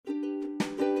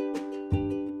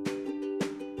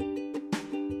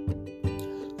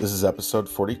This is episode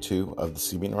 42 of the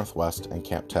CB Northwest and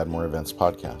Camp Tadmor Events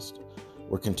podcast.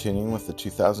 We're continuing with the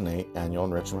 2008 Annual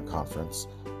Enrichment Conference,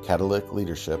 Catalytic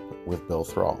Leadership with Bill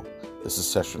Thrall. This is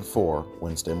session 4,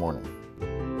 Wednesday morning.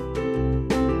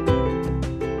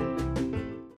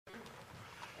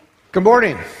 Good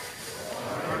morning.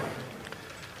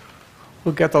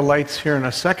 We'll get the lights here in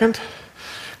a second.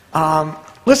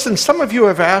 Listen, some of you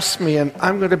have asked me, and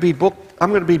I'm going to be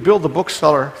Bill the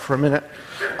bookseller for a minute.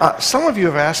 Some of you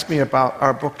have asked me about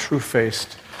our book,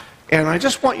 True-Faced, and I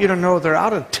just want you to know they're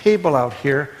out at a table out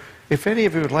here. If any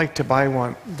of you would like to buy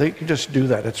one, they can just do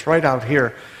that. It's right out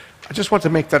here. I just want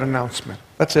to make that announcement.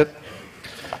 That's it.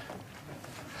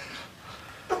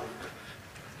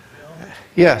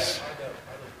 Yes.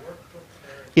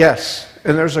 Yes,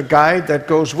 and there's a guide that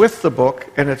goes with the book,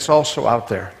 and it's also out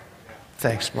there.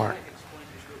 Thanks, Mark. Explain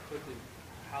just real quickly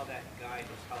how that guide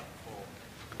is helpful.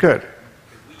 Good.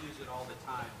 We use it all the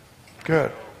time.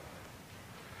 Good.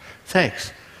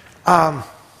 Thanks.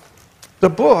 The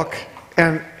book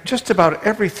and just about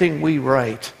everything we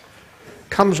write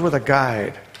comes with a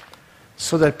guide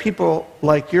so that people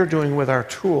like you're doing with our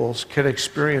tools can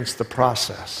experience the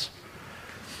process.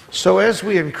 So as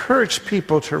we encourage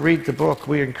people to read the book,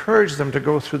 we encourage them to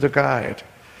go through the guide.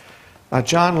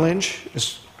 John Lynch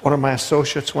is one of my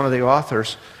associates, one of the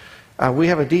authors. We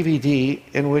have a DVD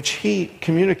in which he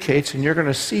communicates, and you're going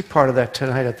to see part of that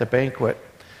tonight at the banquet,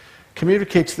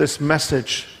 communicates this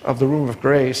message of the Room of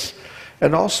Grace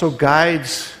and also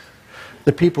guides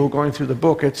the people who are going through the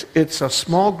book. It's a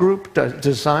small group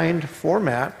designed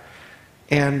format,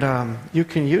 and you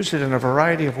can use it in a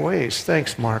variety of ways.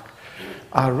 Thanks, Mark.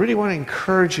 I really want to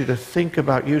encourage you to think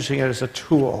about using it as a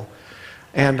tool.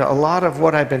 And a lot of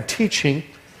what I've been teaching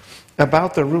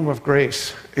about the Room of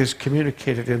Grace is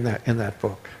communicated in that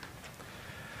book.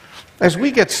 As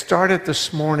we get started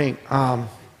this morning, I'm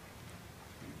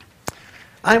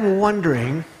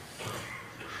wondering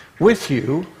with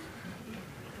you,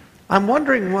 I'm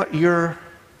wondering what you're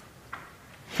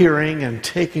hearing and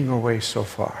taking away so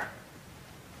far.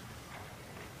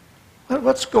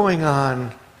 What's going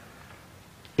on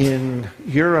in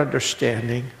your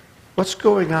understanding? What's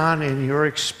going on in your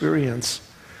experience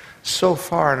so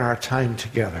far in our time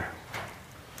together?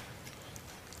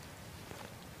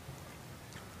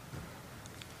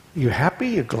 You happy?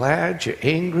 You glad? You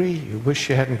angry? You wish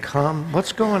you hadn't come?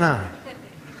 What's going on?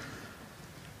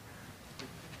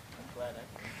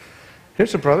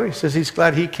 Here's a brother. He says he's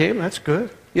glad he came. That's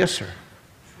good. Yes, sir.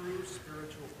 True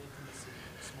spiritual intimacy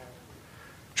in a small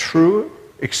group. True,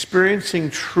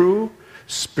 experiencing true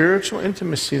spiritual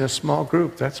intimacy in a small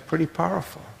group. That's pretty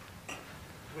powerful.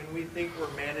 When we think we're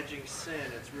managing sin,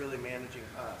 it's really managing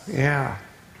us. Yeah.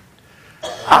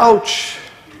 Ouch.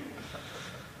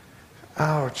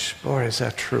 Ouch. Boy, is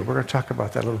that true. We're going to talk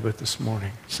about that a little bit this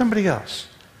morning. Somebody else.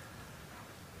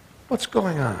 What's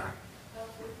going on?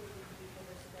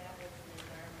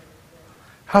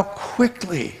 How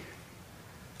quickly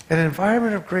an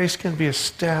environment of grace can be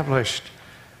established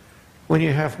when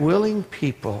you have willing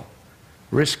people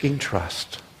risking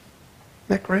trust. Isn't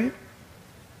that great?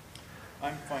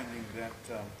 I'm finding that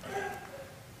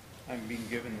I'm being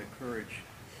given the courage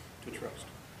to trust.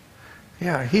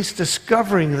 Yeah, he's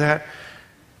discovering that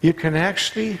you can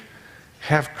actually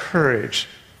have courage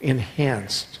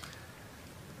enhanced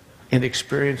in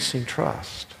experiencing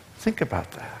trust. Think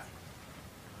about that.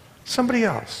 Somebody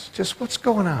else, just what's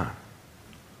going on?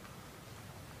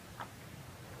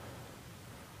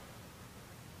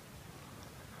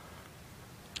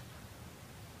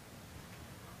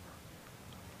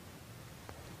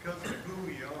 Because of who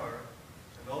we are,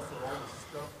 and also all the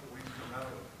stuff that we come out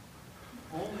of,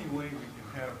 the only way we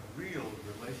can have real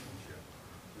relationship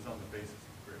is on the basis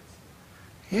of grace.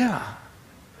 Yeah.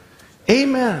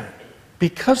 Amen.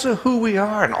 Because of who we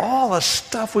are and all the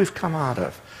stuff we've come out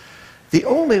of, the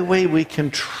only way we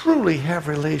can truly have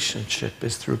relationship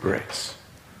is through grace.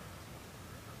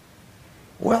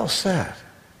 Well said.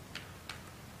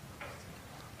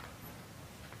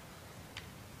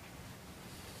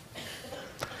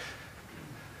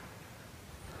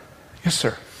 Yes,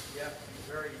 sir. You have to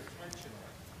be very intentional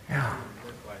Yeah. to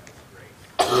live by this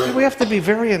grace. We have to be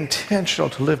very intentional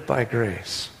to live by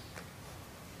grace.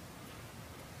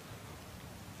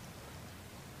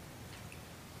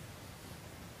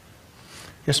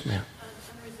 Yes, ma'am.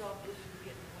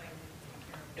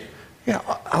 Yeah,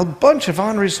 a bunch of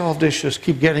unresolved issues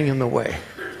keep getting in the way.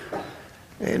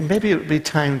 And maybe it would be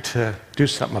time to do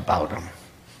something about them.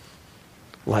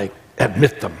 Like,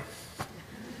 admit them.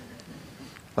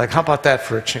 Like, how about that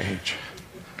for a change?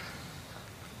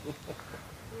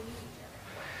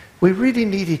 We really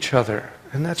need each other,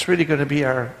 and that's really going to be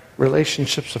our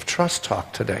relationships of trust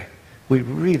talk today. We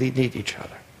really need each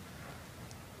other.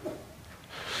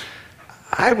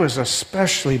 I was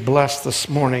especially blessed this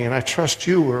morning, and I trust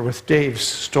you were, with Dave's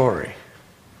story.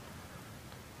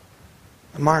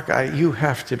 Mark, you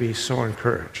have to be so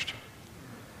encouraged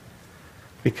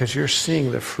because you're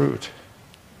seeing the fruit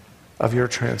of your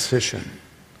transition.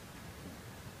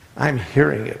 I'm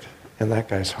hearing it in that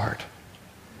guy's heart.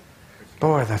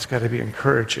 Boy, that's got to be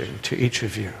encouraging to each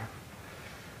of you.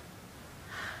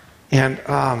 And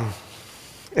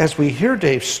as we hear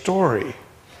Dave's story,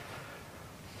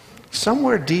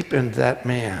 somewhere deep in that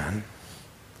man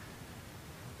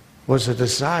was a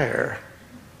desire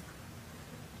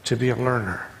to be a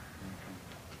learner.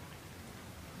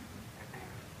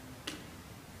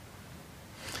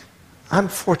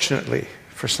 Unfortunately,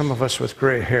 for some of us with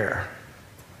gray hair,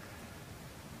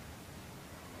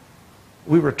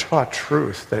 we were taught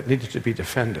truth that needed to be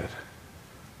defended.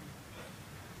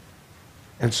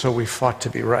 And so we fought to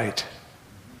be right.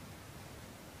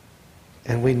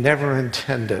 And we never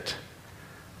intended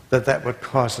that that would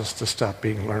cause us to stop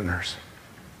being learners.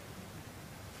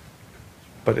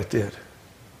 But it did.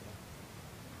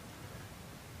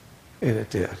 And it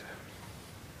did.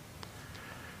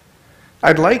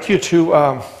 I'd like you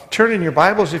to turn in your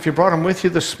Bibles, if you brought them with you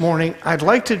this morning. I'd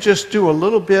like to just do a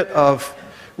little bit of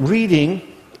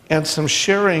reading and some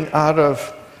sharing out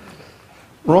of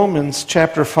Romans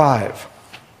chapter 5.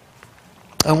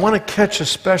 I want to catch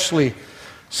especially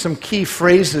some key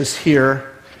phrases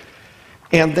here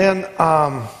and then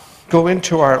go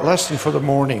into our lesson for the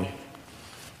morning.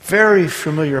 Very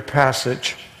familiar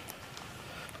passage,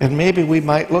 and maybe we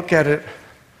might look at it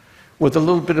with a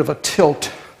little bit of a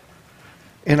tilt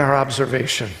in our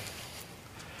observation.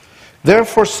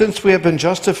 Therefore, since we have been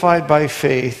justified by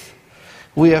faith,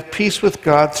 we have peace with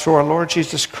God through our Lord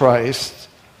Jesus Christ.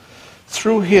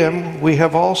 Through him we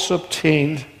have also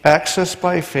obtained access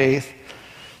by faith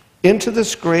into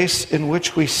this grace in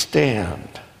which we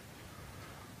stand.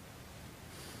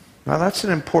 Now that's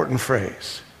an important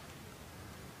phrase.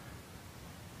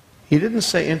 He didn't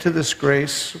say into this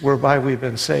grace whereby we've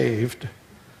been saved.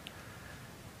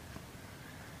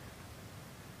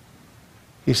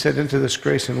 He said into this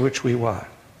grace in which we what?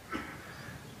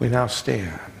 We now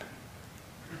stand.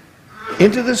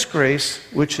 Into this grace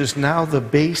which is now the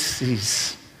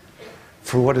basis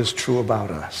for what is true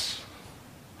about us.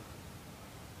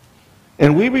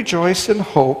 And we rejoice in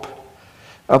hope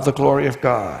of the glory of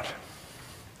God.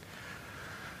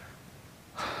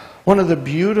 One of the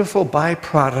beautiful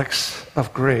byproducts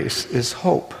of grace is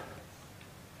hope.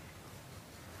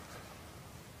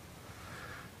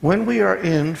 When we are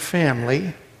in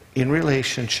family, in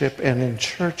relationship, and in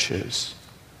churches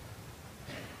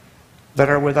that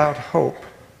are without hope,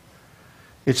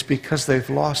 it's because they've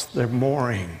lost their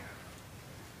mooring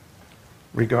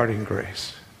regarding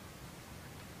grace.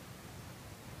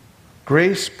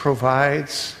 Grace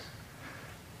provides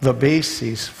the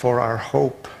basis for our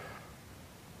hope.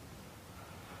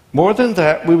 More than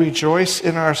that, we rejoice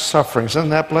in our sufferings. Doesn't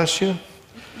that bless you?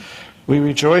 We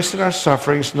rejoice in our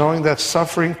sufferings, knowing that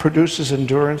suffering produces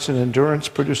endurance, and endurance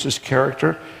produces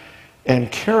character,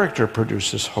 and character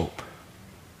produces hope.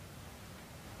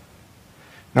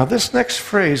 Now, this next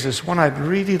phrase is one I'd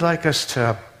really like us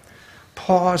to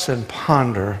pause and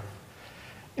ponder.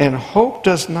 And hope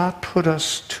does not put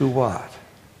us to what?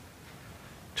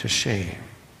 To shame.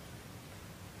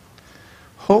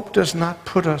 Hope does not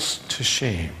put us to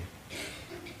shame.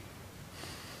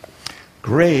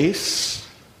 Grace,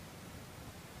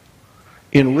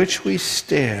 in which we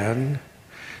stand,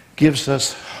 gives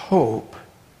us hope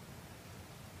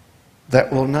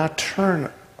that will not turn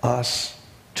us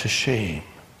to shame.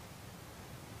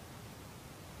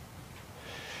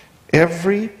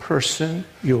 Every person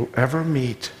you'll ever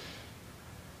meet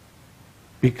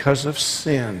because of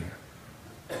sin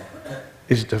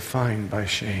is defined by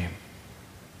shame.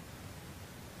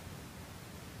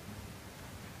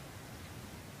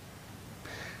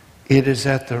 It is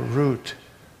at the root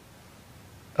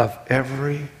of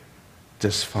every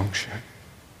dysfunction.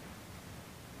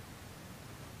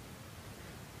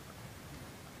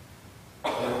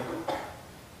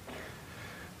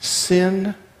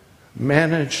 Sin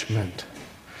management,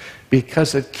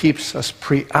 because it keeps us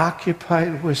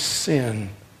preoccupied with sin,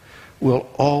 will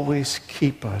always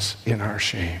keep us in our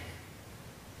shame.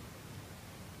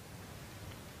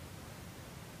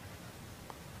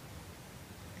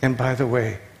 And by the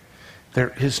way,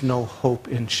 there is no hope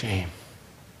in shame.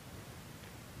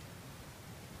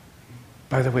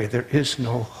 By the way, there is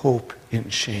no hope in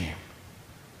shame.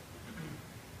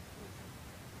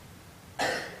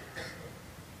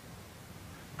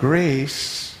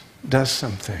 Grace does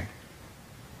something.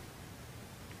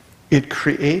 It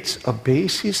creates a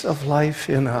basis of life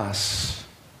in us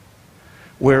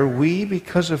where we,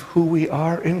 because of who we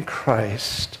are in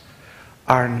Christ,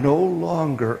 are no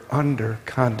longer under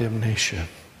condemnation.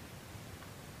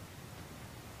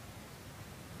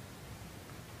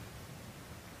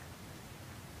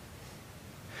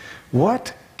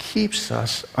 What keeps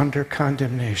us under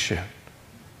condemnation?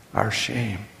 Our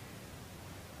shame.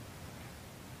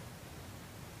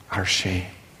 Our shame.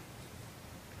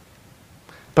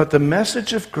 But the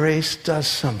message of grace does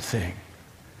something.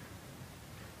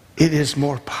 It is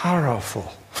more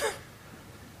powerful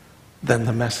than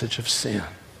the message of sin.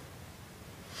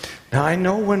 Now, I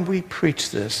know when we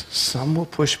preach this, some will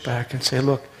push back and say,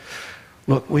 look,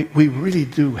 we really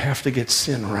do have to get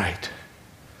sin right.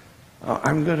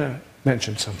 I'm going to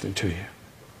mention something to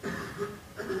you.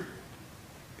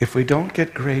 If we don't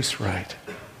get grace right,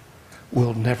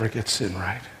 we'll never get sin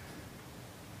right.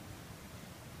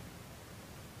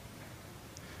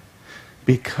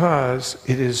 Because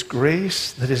it is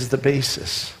grace that is the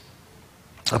basis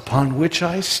upon which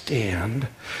I stand,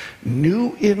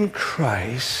 new in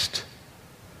Christ,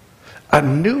 a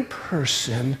new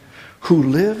person who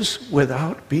lives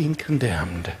without being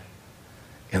condemned.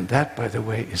 And that, by the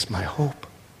way, is my hope.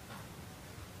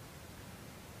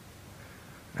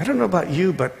 I don't know about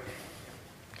you, but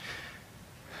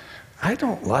I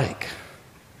don't like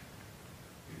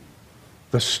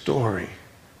the story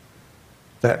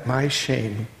that my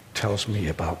shame tells me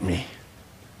about me.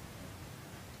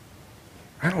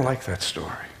 I don't like that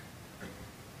story.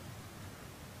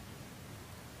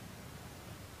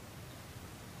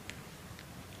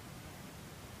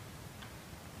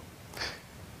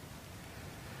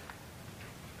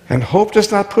 And hope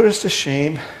does not put us to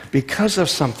shame because of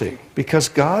something. Because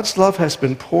God's love has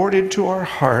been poured into our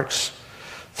hearts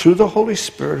through the Holy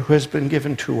Spirit who has been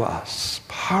given to us.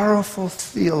 Powerful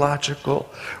theological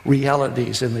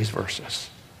realities in these verses.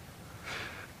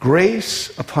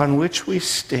 Grace upon which we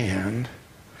stand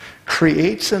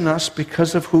creates in us,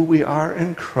 because of who we are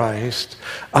in Christ,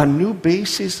 a new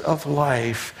basis of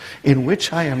life in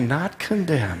which I am not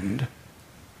condemned,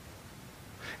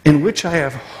 in which I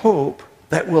have hope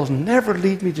that will never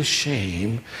lead me to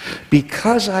shame,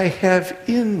 because I have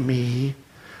in me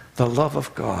the love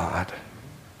of God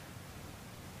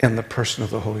and the person of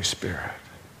the Holy Spirit.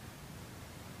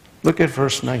 Look at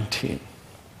verse 19.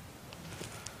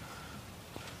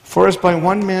 For as by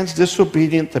one man's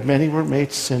disobedience the many were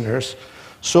made sinners,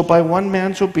 so by one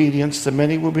man's obedience the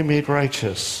many will be made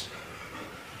righteous.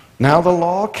 Now the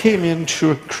law came in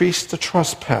to increase the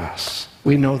trespass.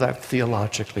 We know that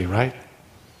theologically, right?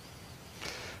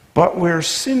 But where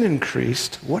sin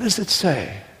increased, what does it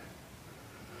say?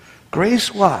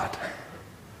 Grace what?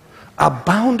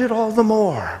 Abounded all the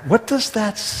more. What does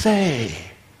that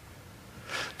say?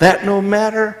 That no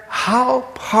matter how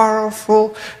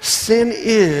powerful sin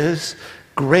is,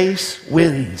 grace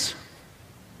wins.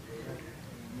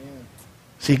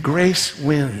 See, grace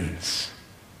wins.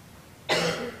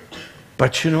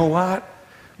 But you know what?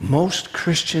 Most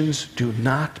Christians do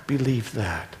not believe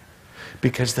that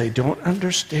because they don't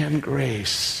understand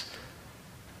grace.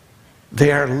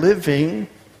 They are living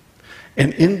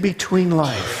an in-between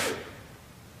life.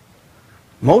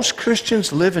 Most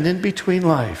Christians live an in-between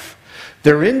life.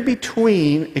 They're in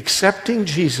between accepting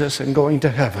Jesus and going to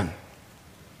heaven.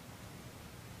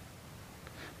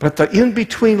 But the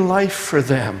in-between life for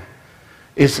them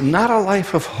is not a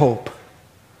life of hope,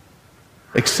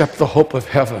 except the hope of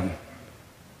heaven.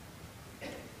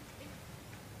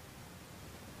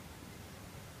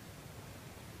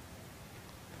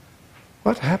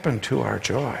 What happened to our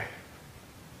joy?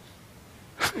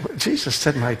 Jesus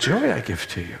said, "My joy I give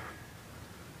to you."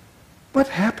 What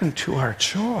happened to our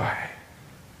joy?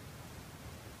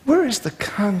 Where is the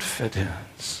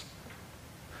confidence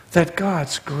that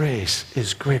God's grace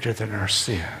is greater than our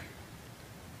sin?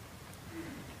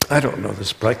 I don't know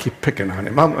this, but I keep picking on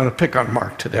him. I'm going to pick on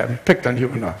Mark today. I've picked on you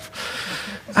enough.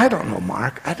 I don't know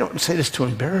Mark. I don't say this to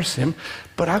embarrass him,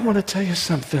 but I want to tell you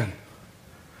something.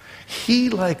 He,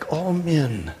 like all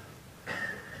men,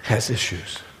 has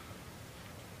issues.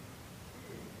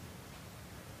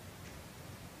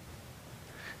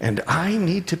 And I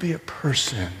need to be a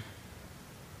person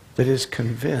that is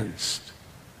convinced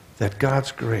that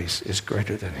God's grace is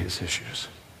greater than his issues.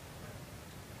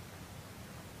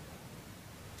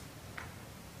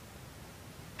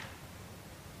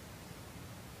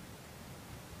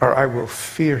 Or I will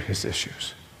fear his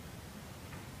issues.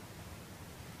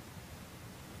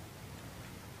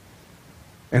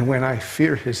 And when I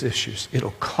fear his issues,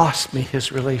 it'll cost me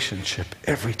his relationship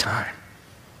every time.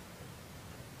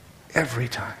 Every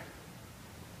time.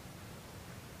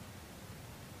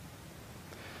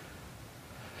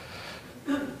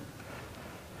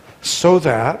 so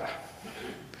that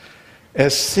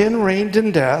as sin reigned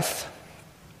in death,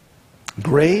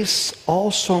 grace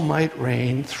also might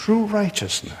reign through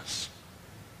righteousness.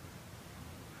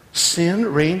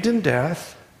 Sin reigned in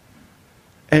death,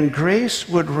 and grace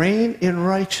would reign in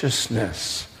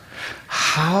righteousness.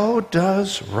 How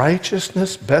does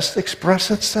righteousness best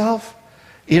express itself?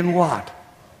 In what?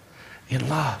 In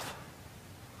love.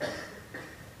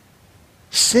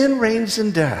 Sin reigns in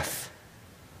death.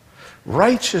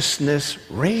 Righteousness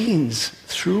reigns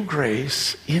through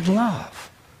grace in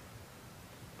love.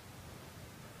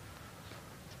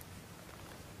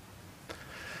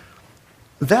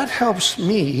 That helps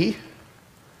me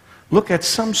look at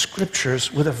some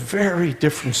scriptures with a very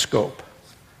different scope.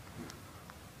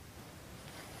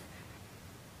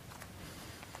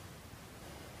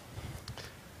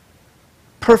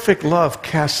 Perfect love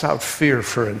casts out fear,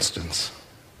 for instance.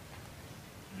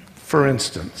 For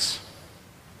instance.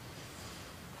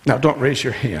 Now, don't raise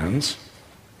your hands,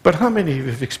 but how many of you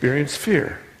have experienced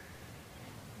fear?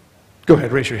 Go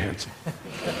ahead, raise your hands.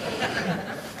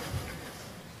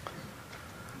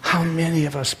 How many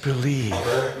of us believe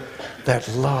that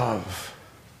love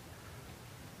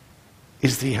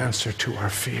is the answer to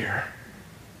our fear?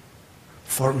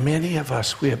 For many of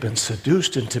us, we have been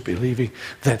seduced into believing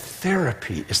that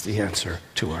therapy is the answer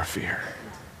to our fear.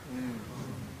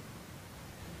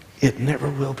 It never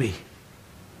will be.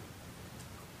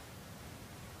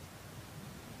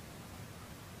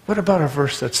 What about a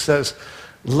verse that says,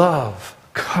 love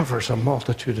covers a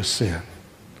multitude of sin?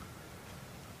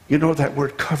 You know that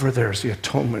word cover there is the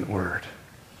atonement word.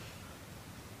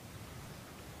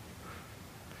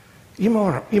 You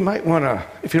might want to,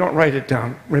 if you don't write it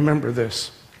down, remember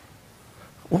this.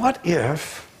 What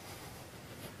if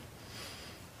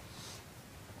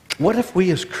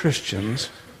we as Christians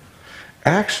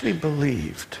actually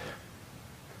believed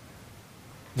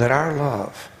that our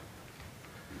love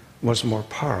was more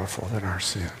powerful than our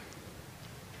sin?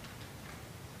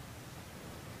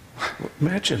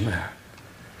 Imagine that.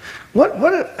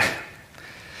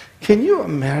 Can you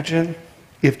imagine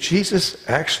if Jesus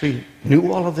actually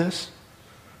knew all of this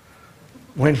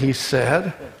when he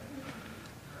said,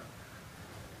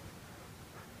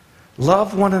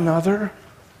 love one another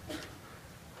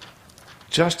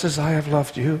just as I have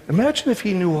loved you? Imagine if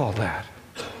he knew all that.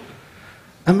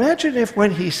 Imagine if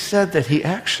when he said that he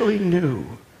actually knew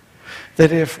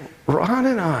that if Ron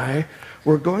and I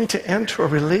were going to enter a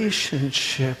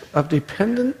relationship of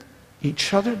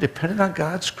each other dependent on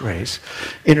God's grace,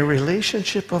 in a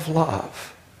relationship of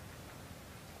love,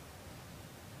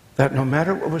 that no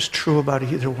matter what was true about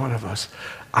either one of us,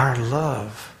 our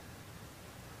love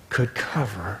could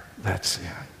cover that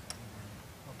sin.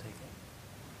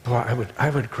 Boy, I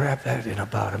would grab that in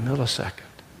about a millisecond.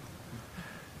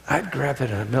 I'd grab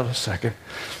that in a millisecond.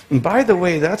 And by the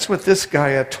way, that's what this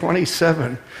guy at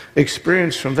 27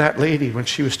 experienced from that lady when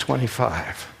she was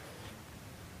 25.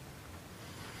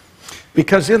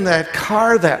 Because in that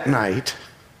car that night,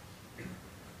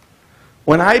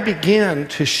 when I began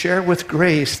to share with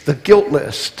Grace the guilt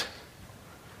list,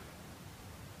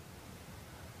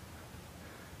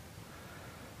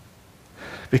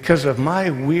 because of my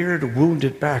weird,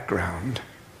 wounded background,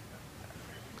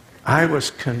 I was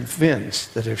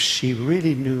convinced that if she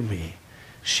really knew me,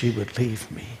 she would leave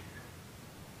me.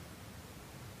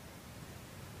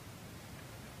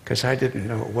 Because I didn't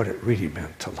know what it really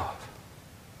meant to love.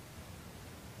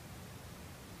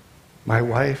 My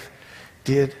wife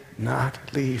did not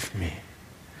leave me.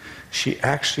 She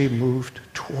actually moved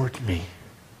toward me.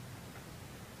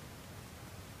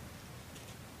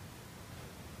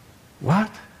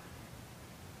 What?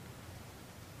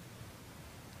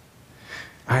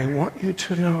 I want you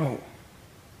to know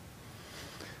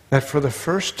that for the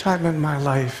first time in my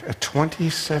life at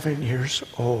 27 years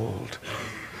old,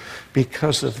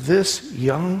 because of this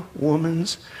young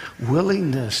woman's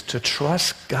willingness to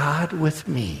trust God with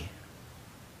me,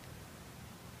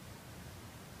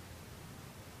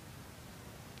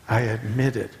 I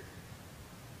admitted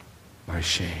my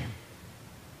shame.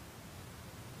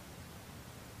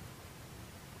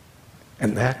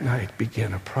 And that night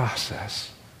began a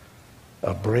process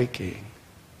of breaking,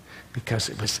 because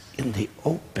it was in the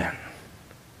open,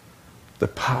 the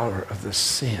power of the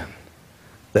sin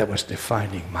that was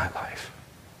defining my life.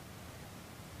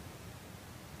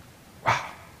 Wow.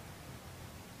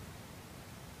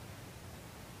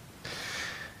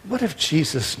 What if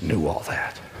Jesus knew all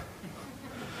that?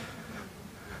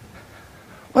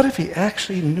 What if he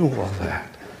actually knew all that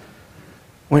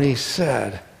when he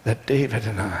said that David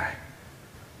and I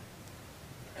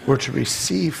were to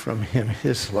receive from him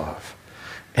his love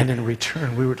And in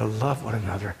return, we were to love one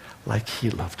another like he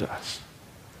loved us.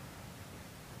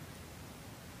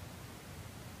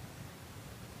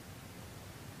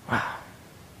 Wow.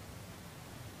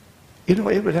 You know,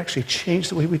 it would actually change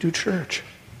the way we do church.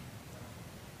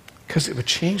 Because it would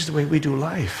change the way we do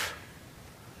life.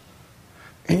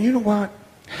 And you know what?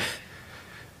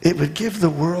 It would give the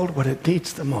world what it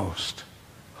needs the most.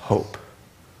 Hope.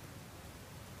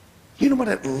 You know what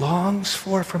it longs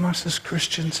for from us as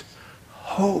Christians?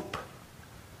 Hope.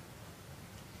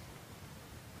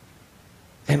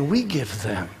 And we give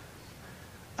them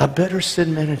a better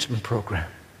sin management program.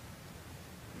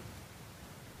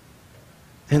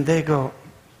 And they go,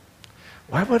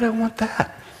 why would I want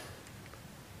that?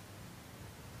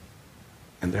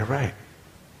 And they're right.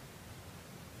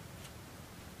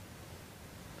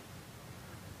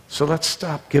 So let's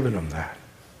stop giving them that.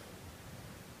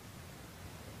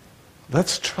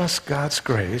 Let's trust God's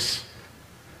grace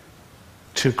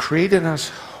to create in us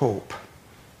hope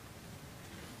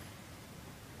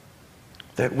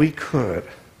that we could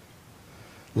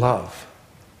love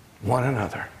one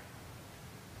another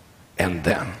and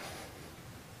them.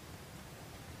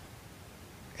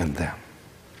 And them.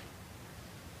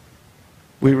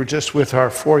 We were just with our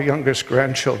 4 youngest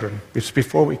grandchildren. It's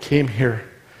before we came here.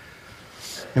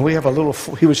 And we have a little,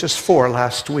 he was just 4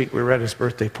 last week. We were at his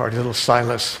birthday party, little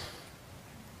Silas.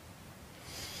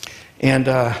 And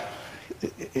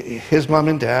his mom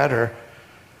and dad are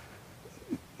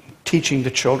teaching the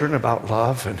children about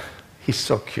love. And he's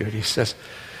so cute. He says,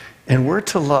 and we're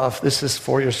to love, this is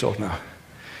 4 years old now,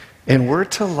 and we're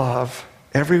to love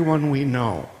everyone we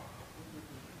know.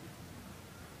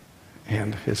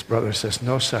 And his brother says,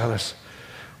 no, Silas,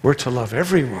 we're to love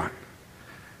everyone.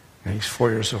 And he's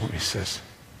 4 years old, and he says,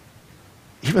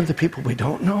 even the people we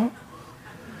don't know?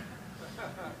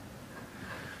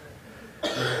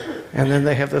 And then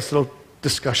they have this little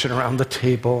discussion around the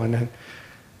table, and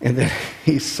then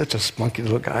he's such a spunky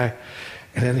little guy.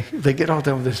 And then they get all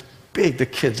done with the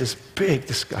kids, this big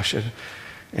discussion.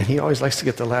 And he always likes to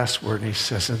get the last word, and he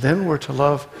says, and then we're to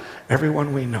love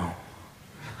everyone we know.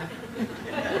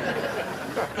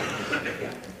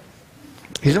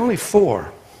 He's only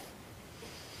 4.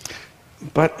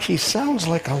 But he sounds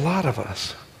like a lot of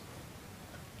us.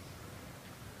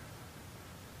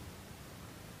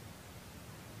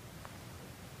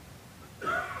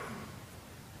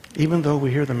 Even though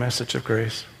we hear the message of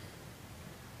grace,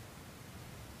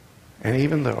 and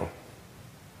even though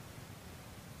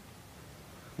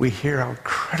we hear how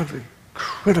incredibly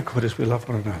critical it is we love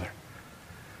one another,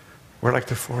 we're like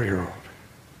the 4-year-old.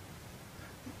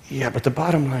 Yeah, but the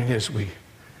bottom line is we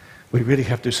really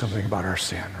have to do something about our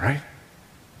sin, right?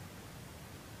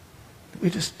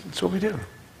 That's what we do.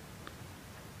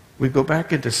 We go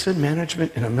back into sin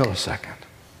management in a millisecond.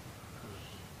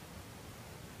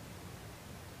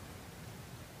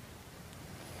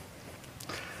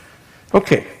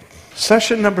 Okay,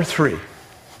 session number 3.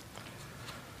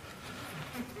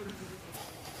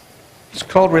 It's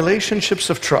called Relationships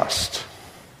of Trust.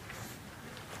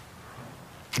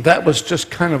 That was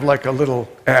just kind of like a little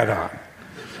add-on.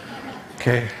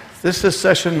 Okay, this is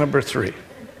session number 3.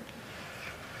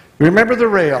 Remember the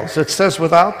rails. It says,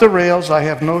 without the rails, I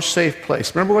have no safe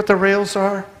place. Remember what the rails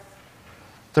are?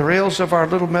 The rails of our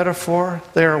little metaphor,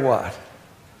 they are what?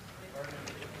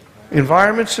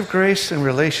 Environments of grace and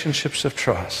relationships of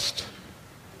trust.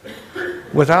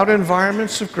 Without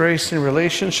environments of grace and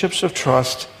relationships of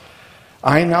trust,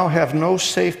 I now have no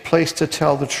safe place to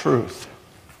tell the truth.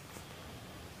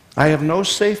 I have no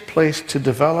safe place to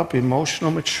develop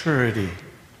emotional maturity.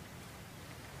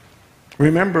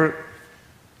 Remember,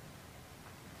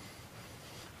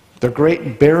 the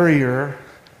great barrier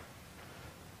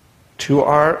to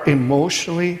our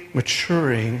emotionally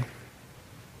maturing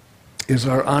is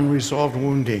our unresolved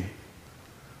wounding.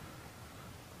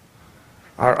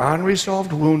 Our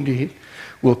unresolved wounding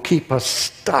will keep us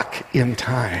stuck in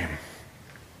time.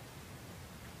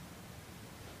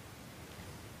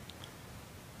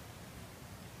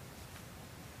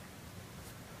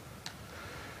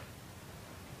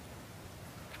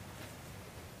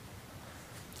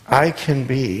 I can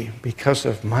be, because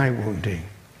of my wounding,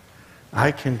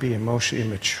 I can be emotionally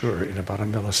mature in about a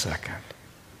millisecond.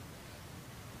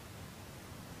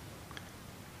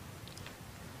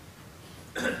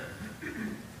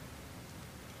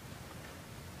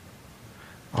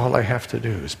 All I have to do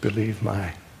is believe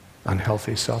my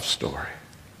unhealthy self-story.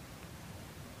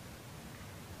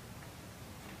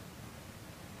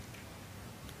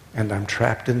 And I'm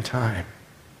trapped in time.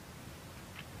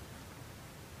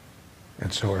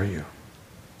 And so are you.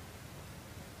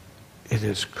 It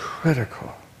is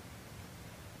critical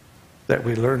that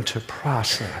we learn to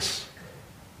process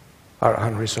our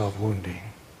unresolved wounding.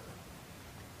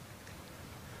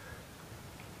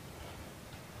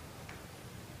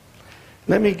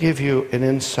 Let me give you an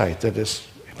insight that has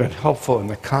been helpful in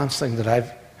the counseling that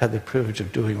I've had the privilege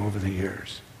of doing over the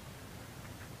years.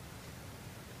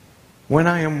 When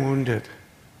I am wounded,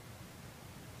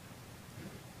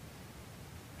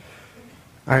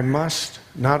 I must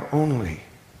not only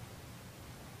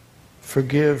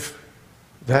forgive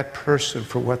that person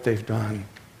for what they've done,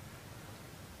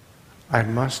 I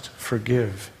must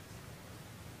forgive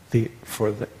them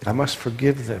for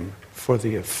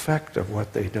the effect of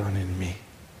what they've done in me.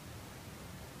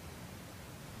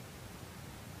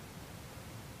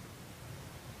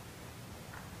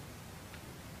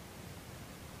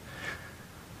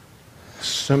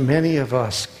 So many of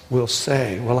us will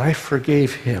say, well, I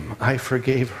forgave him, I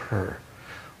forgave her.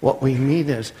 What we mean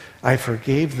is, I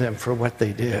forgave them for what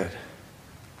they did,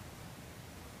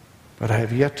 but I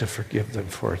have yet to forgive them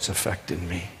for its effect in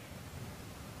me.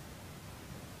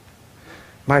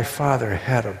 My father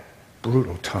had a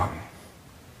brutal tongue.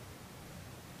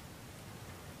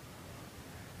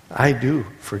 I do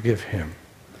forgive him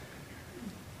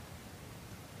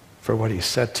for what he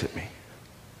said to me.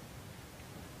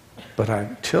 But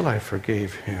until I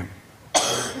forgave him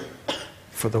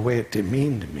for the way it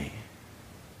demeaned me,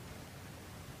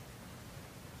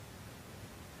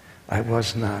 I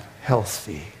was not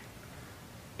healthy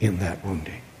in that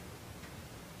wounding.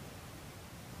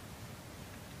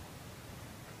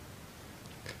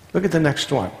 Look at the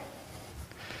next one.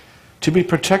 To be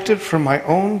protected from my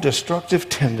own destructive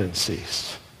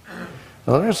tendencies.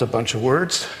 Well, there's a bunch of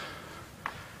words.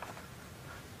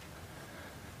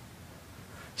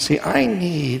 See, I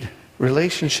need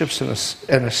relationships in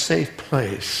a safe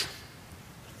place.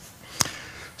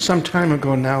 Some time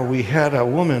ago now, we had a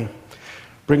woman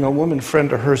bring a woman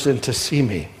friend of hers in to see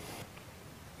me.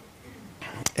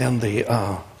 And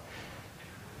the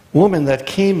woman that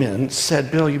came in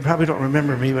said, Bill, you probably don't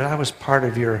remember me, but I was part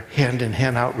of your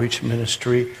hand-in-hand outreach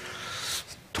ministry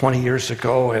 20 years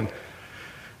ago. And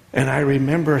I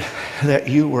remember that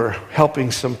you were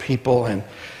helping some people, and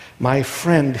my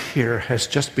friend here has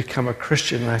just become a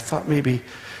Christian, and I thought maybe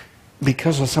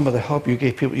because of some of the help you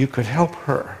gave people, you could help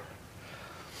her.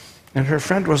 And her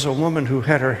friend was a woman who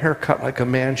had her hair cut like a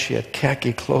man. She had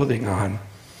khaki clothing on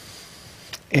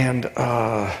and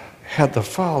had the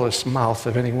foulest mouth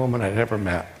of any woman I'd ever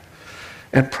met,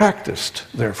 and practiced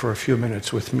there for a few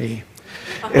minutes with me.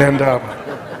 And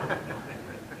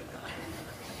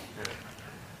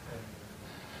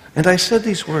I said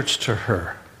these words to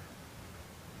her.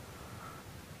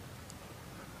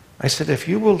 I said, if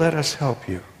you will let us help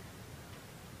you,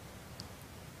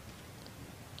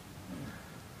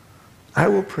 I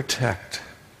will protect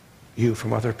you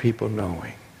from other people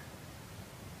knowing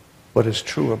what is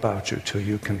true about you till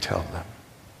you can tell them.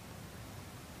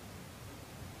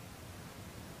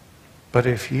 But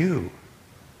if you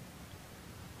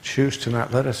choose to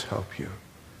not let us help you,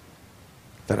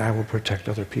 then I will protect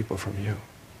other people from you.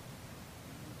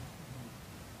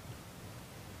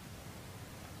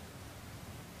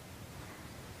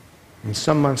 And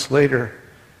some months later,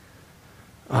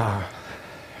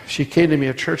 she came to me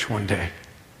at church one day,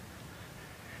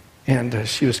 and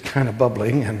she was kind of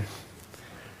bubbling,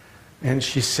 and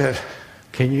she said,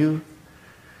 can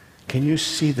you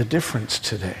see the difference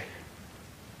today?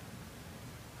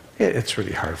 It's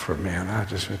really hard for a man. I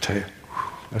just want to tell you,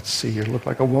 let's see, you look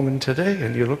like a woman today,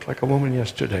 and you look like a woman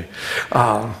yesterday.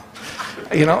 I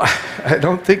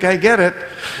don't think I get it.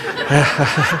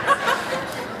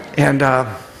 And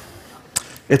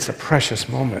it's a precious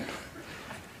moment,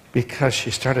 because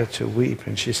she started to weep,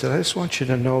 and she said, I just want you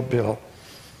to know, Bill,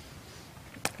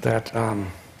 that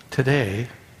today,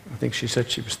 I think she said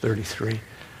she was 33,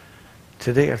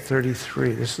 today at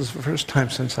 33, this is the first time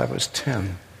since I was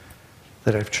 10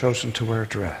 that I've chosen to wear a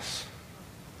dress,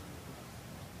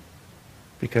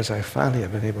 because I finally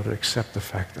have been able to accept the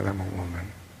fact that I'm a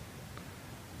woman,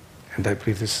 and I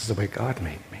believe this is the way God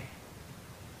made me.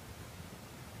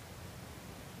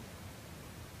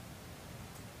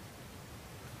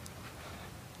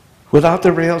 Without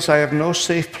the rails, I have no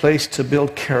safe place to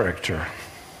build character.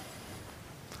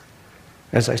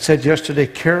 As I said yesterday,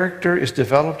 character is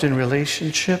developed in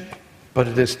relationship, but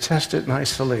it is tested in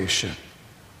isolation.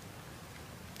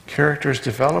 Character is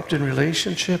developed in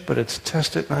relationship, but it's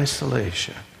tested in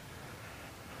isolation.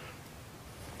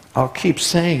 I'll keep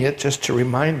saying it just to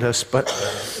remind us, but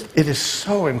it is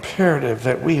so imperative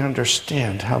that we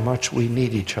understand how much we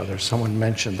need each other. Someone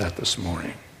mentioned that this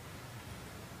morning.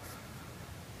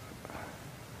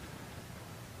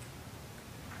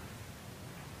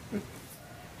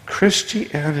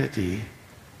 Christianity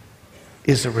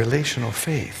is a relational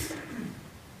faith.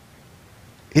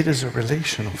 It is a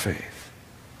relational faith.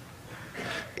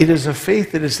 It is a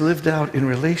faith that is lived out in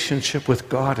relationship with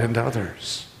God and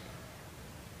others.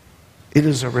 It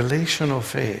is a relational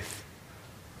faith.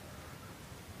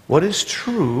 What is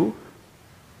true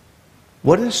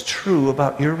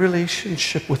about your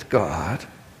relationship with God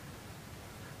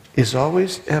is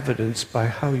always evidenced by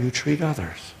how you treat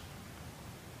others.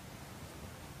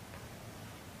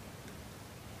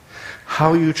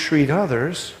 How you treat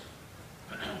others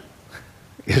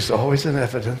is always an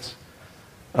evidence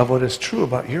of what is true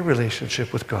about your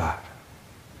relationship with God.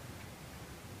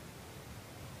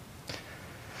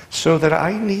 So that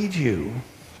I need you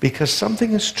because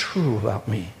something is true about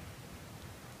me.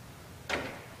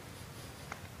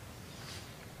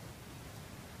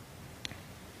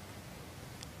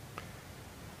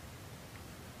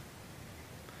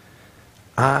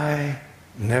 I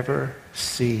never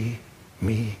see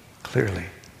me clearly.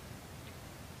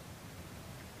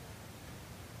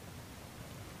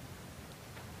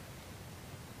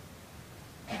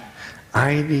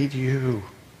 I need you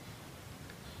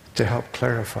to help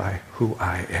clarify who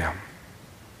I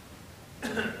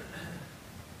am.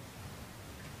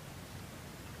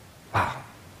 Wow.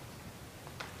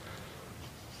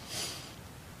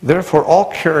 Therefore,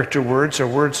 all character words are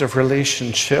words of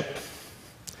relationship.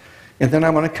 And then I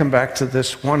want to come back to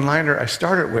this one-liner I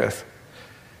started with.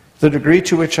 The degree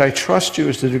to which I trust you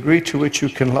is the degree to which you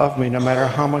can love me, no matter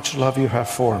how much love you have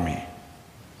for me.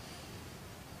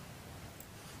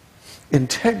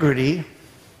 Integrity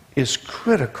is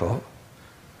critical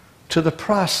to the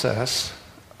process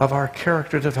of our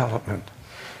character development.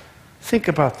 Think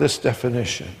about this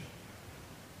definition.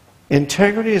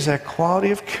 Integrity is that quality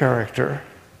of character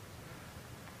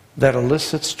that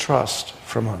elicits trust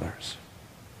from others.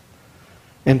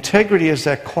 Integrity is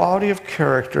that quality of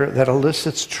character that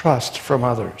elicits trust from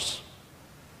others.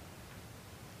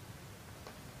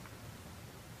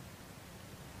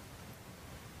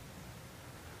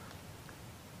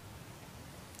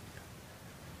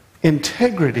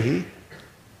 Integrity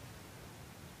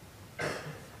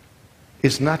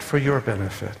is not for your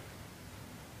benefit.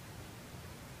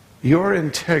 Your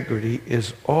integrity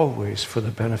is always for the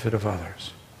benefit of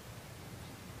others.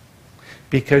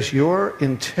 Because your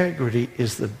integrity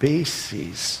is the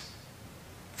basis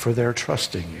for their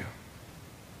trusting you.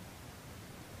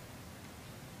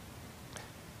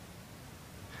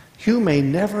 You may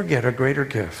never get a greater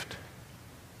gift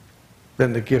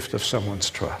than the gift of someone's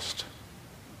trust.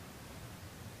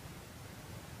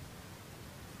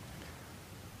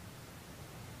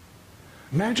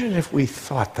 Imagine if we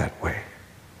thought that way.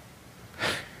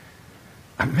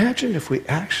 Imagine if we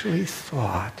actually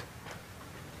thought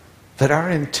that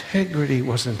our integrity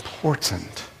was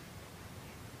important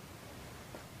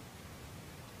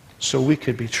so we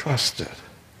could be trusted,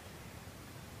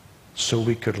 so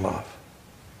we could love.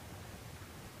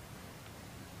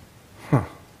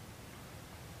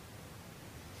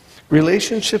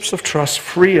 Relationships of trust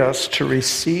free us to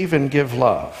receive and give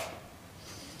love.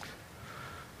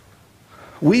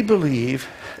 We believe,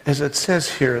 as it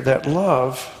says here, that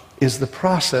love is the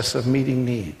process of meeting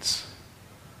needs.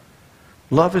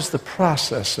 Love is the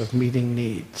process of meeting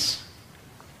needs.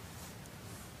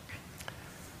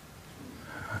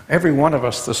 Every one of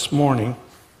us this morning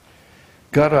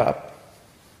got up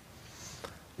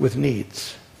with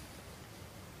needs.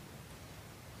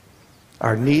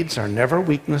 Our needs are never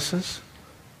weaknesses.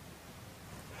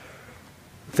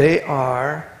 They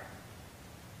are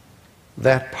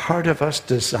that part of us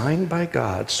designed by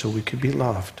God so we could be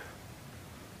loved.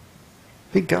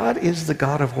 See, God is the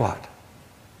God of what?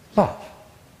 Love.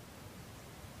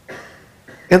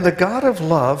 And the God of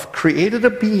love created a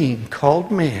being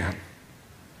called man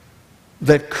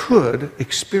that could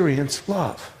experience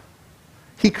love.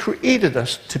 He created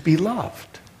us to be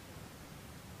loved.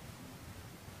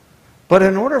 But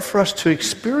in order for us to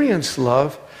experience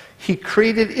love, He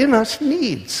created in us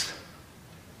needs.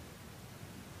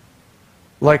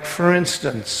 Like, for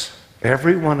instance,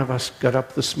 every one of us got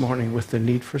up this morning with the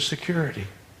need for security.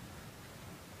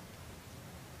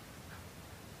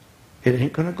 It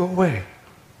ain't going to go away.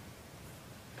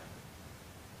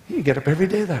 You get up every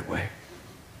day that way.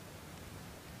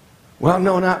 Well,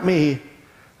 no, not me.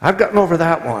 I've gotten over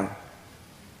that one.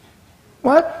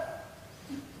 What?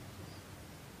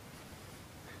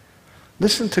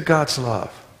 Listen to God's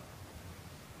love.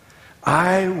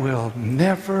 I will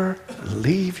never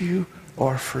leave you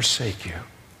or forsake you.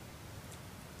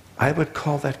 I would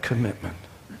call that commitment.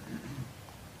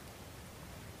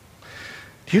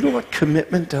 Do you know what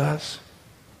commitment does?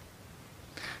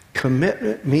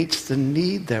 Commitment meets the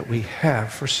need that we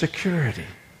have for security.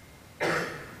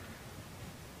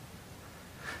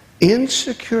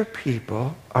 Insecure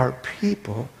people are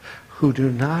people who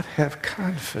do not have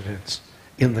confidence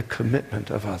in the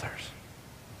commitment of others.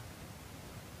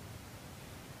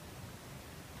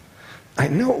 I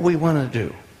know what we want to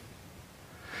do.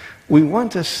 We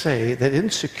want to say that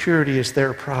insecurity is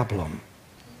their problem.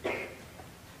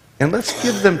 And let's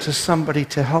give them to somebody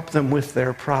to help them with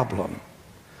their problem.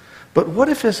 But what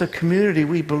if as a community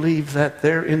we believe that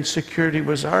their insecurity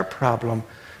was our problem?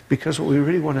 Because what we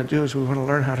really want to do is we want to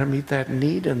learn how to meet that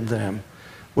need in them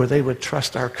where they would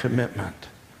trust our commitment.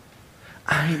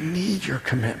 I need your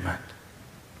commitment.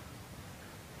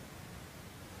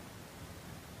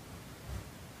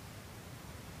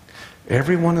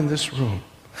 Everyone in this room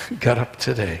got up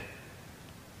today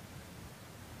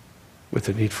with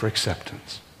the need for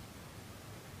acceptance.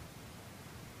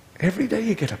 Every day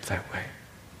you get up that way.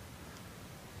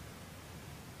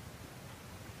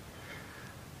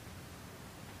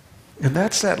 And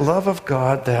that's that love of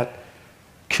God that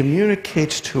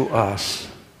communicates to us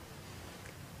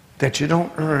that you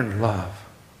don't earn love.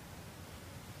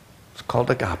 It's called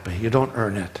agape. You don't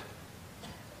earn it.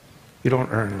 You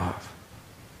don't earn love.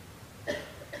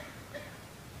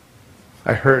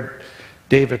 I heard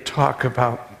David talk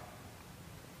about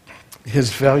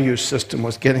his value system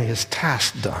was getting his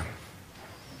task done.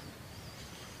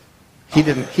 He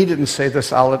didn't say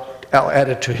this, I'll add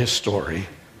it to his story.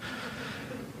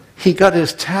 He got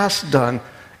his task done,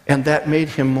 and that made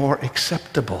him more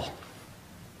acceptable.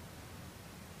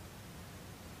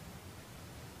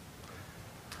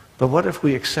 But what if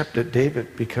we accepted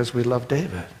David because we love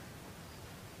David?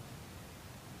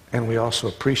 And we also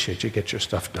appreciate you get your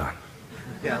stuff done.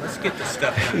 Yeah, let's get the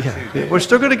stuff done. Yeah, we're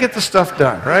still going to get the stuff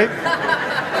done, right?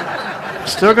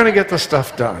 Still going to get the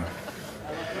stuff done.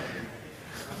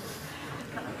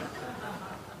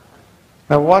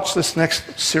 Now watch this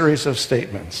next series of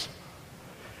statements.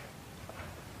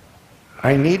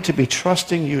 I need to be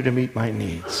trusting you to meet my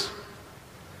needs.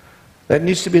 That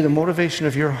needs to be the motivation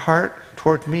of your heart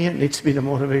toward me. It needs to be the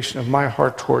motivation of my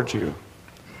heart toward you.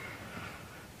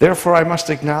 Therefore, I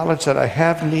must acknowledge that I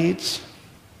have needs.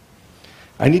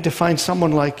 I need to find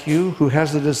someone like you who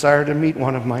has the desire to meet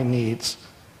one of my needs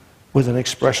with an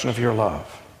expression of your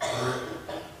love.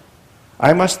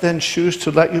 I must then choose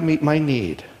to let you meet my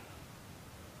need.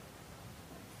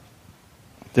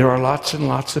 There are lots and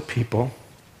lots of people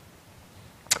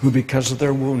who, because of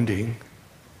their wounding,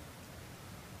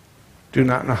 do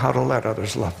not know how to let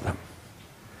others love them.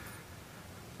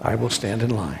 I will stand in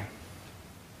line.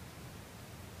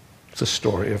 It's a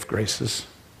story of Grace's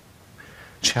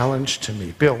challenge to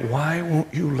me. Bill, why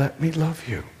won't you let me love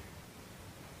you?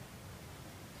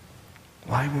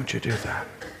 Why won't you do that?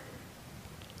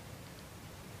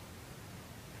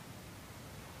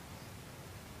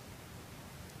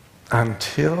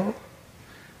 Until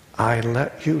I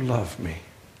let you love me,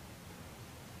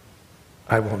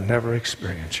 I will never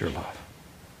experience your love.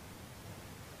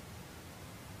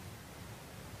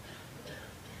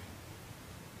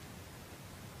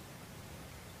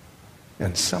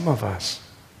 And some of us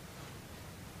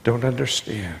don't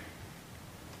understand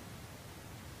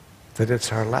that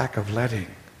it's our lack of letting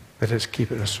that is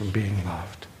keeping us from being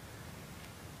loved.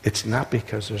 It's not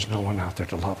because there's no one out there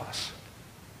to love us.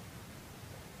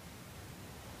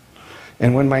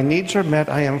 And when my needs are met,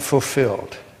 I am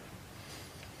fulfilled.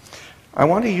 I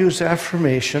want to use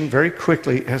affirmation very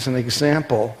quickly as an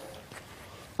example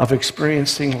of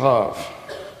experiencing love.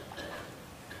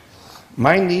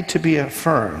 My need to be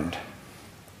affirmed.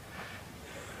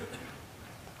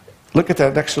 Look at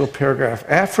that next little paragraph.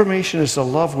 Affirmation is a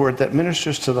love word that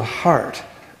ministers to the heart.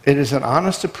 It is an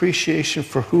honest appreciation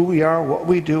for who we are, what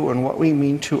we do, and what we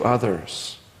mean to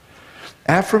others.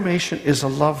 Affirmation is a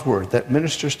love word that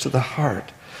ministers to the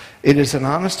heart. It is an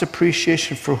honest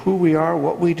appreciation for who we are,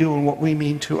 what we do, and what we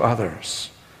mean to others.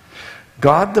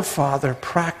 God the Father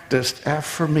practiced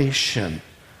affirmation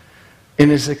in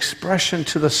his expression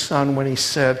to the Son when he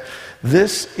said,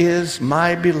 "This is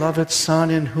my beloved Son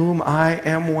in whom I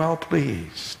am well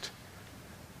pleased."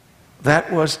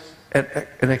 That was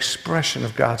an expression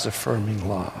of God's affirming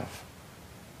love.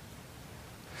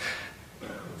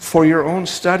 For your own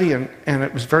study, and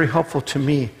it was very helpful to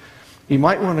me, you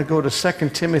might want to go to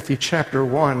 2 Timothy chapter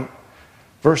 1,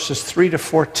 verses 3 to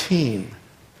 14.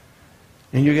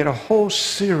 And you get a whole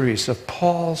series of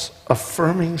Paul's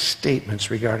affirming statements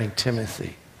regarding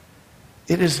Timothy.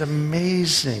 It is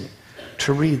amazing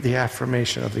to read the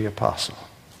affirmation of the apostle.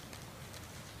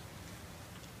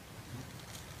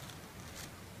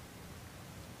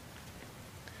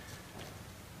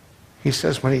 He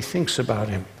says when he thinks about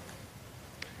him,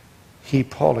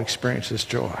 Paul, experiences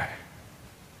joy.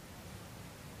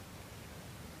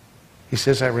 He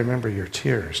says, I remember your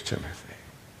tears, Timothy.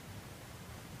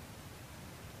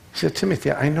 He said,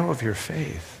 Timothy, I know of your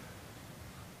faith.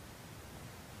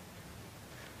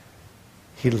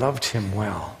 He loved him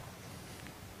well.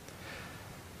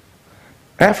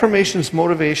 Affirmation's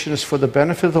motivation is for the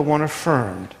benefit of the one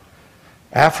affirmed.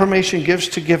 Affirmation gives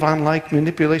to give, unlike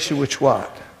manipulation, which what?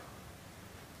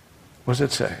 What does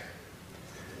it say?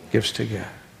 Gives to give.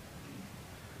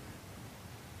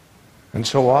 And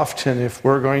so often, if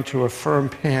we're going to affirm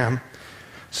Pam,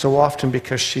 so often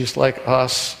because she's like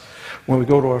us, when we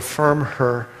go to affirm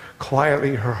her,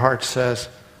 quietly her heart says,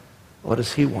 what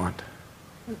does he want?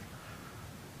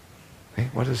 Hey,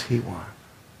 what does he want?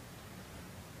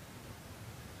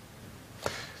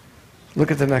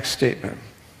 Look at the next statement.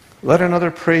 Let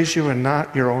another praise you and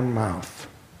not your own mouth.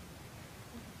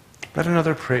 Let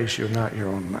another praise you and not your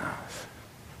own mouth.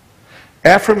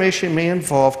 Affirmation may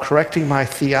involve correcting my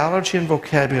theology and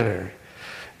vocabulary.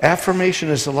 Affirmation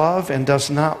is love and does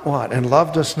not what? And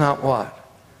love does not what?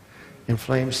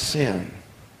 Inflame sin.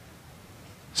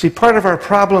 See, part of our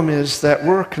problem is that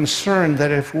we're concerned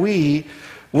that if we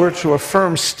were to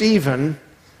affirm Stephen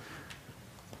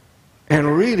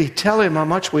and really tell him how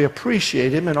much we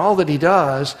appreciate him and all that he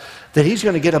does, that he's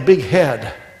going to get a big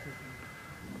head.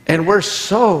 And we're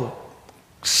so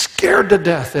scared to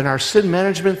death in our sin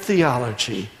management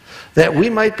theology that we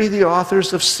might be the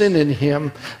authors of sin in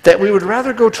him, that we would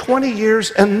rather go 20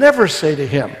 years and never say to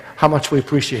him how much we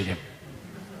appreciate him.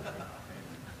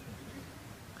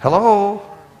 Hello?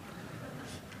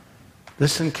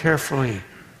 Listen carefully.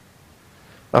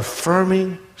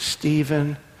 Affirming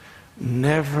Stephen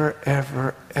never,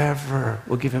 ever, ever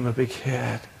will give him a big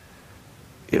head.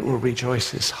 It will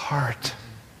rejoice his heart.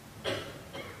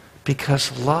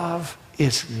 Because love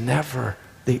is never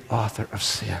the author of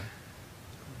sin.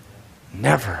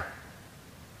 Never.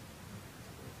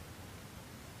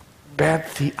 Bad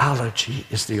theology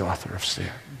is the author of sin,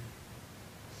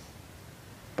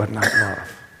 but not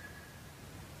love.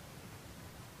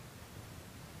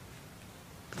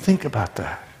 Think about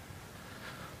that.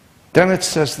 Then it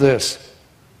says this: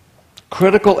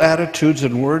 critical attitudes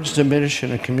and words diminish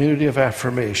in a community of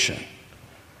affirmation.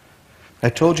 I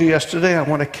told you yesterday I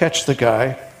want to catch the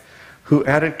guy who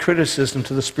added criticism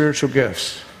to the spiritual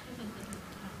gifts.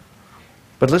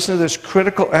 But listen to this: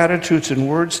 critical attitudes and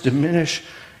words diminish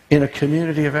in a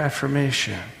community of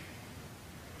affirmation.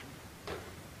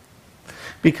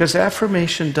 Because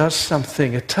affirmation does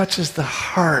something. It touches the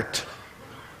heart.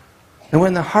 And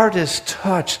when the heart is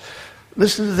touched,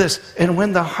 listen to this, and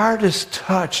when the heart is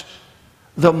touched,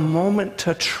 the moment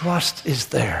to trust is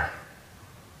there.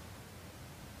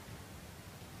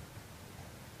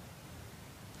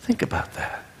 Think about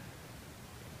that.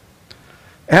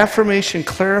 Affirmation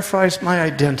clarifies my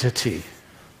identity.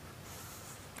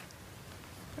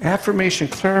 Affirmation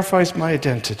clarifies my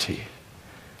identity.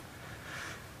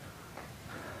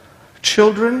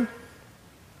 Children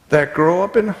that grow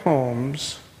up in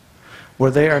homes where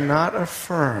they are not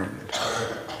affirmed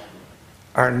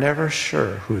are never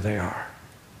sure who they are.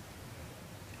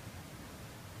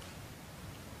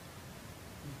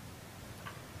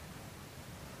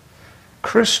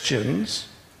 Christians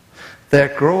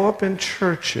that grow up in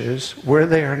churches where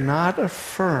they are not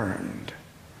affirmed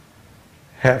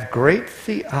have great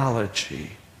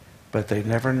theology, but they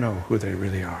never know who they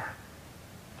really are.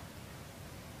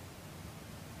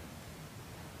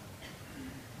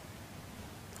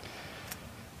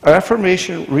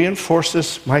 Affirmation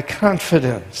reinforces my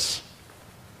confidence.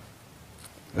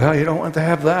 Well, you don't want to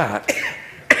have that.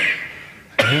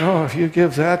 You know, if you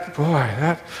give that,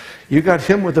 boy, you got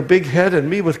him with a big head and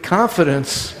me with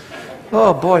confidence.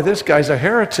 Oh boy, this guy's a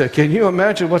heretic. Can you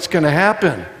imagine what's going to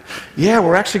happen? Yeah,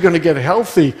 we're actually going to get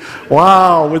healthy.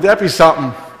 Wow, would that be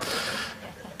something?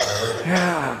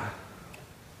 Yeah.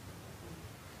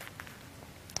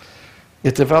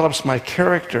 It develops my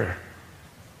character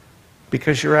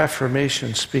because your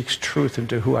affirmation speaks truth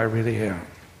into who I really am.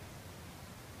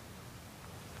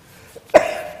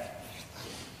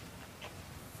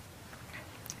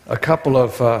 A couple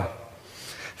of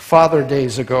Father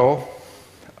Days ago,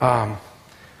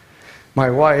 my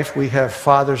wife, we have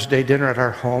Father's Day dinner at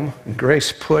our home, and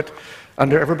Grace put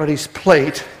under everybody's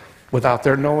plate, without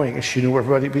their knowing, she knew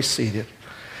everybody would be seated,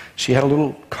 she had a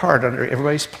little card under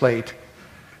everybody's plate,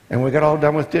 and when we got all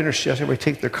done with dinner, she asked everybody to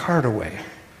take their card away.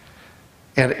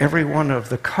 And every one of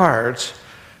the cards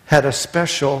had a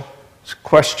special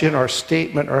question or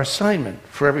statement or assignment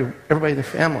for everybody in the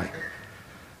family.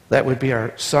 That would be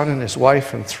our son and his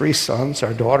wife and 3 sons,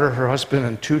 our daughter, her husband,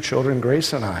 and 2 children,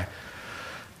 Grace and I.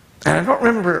 And I don't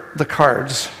remember the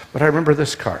cards, but I remember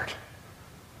this card.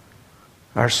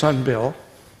 Our son Bill,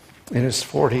 in his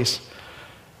 40s,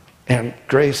 and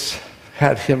Grace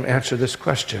had him answer this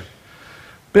question.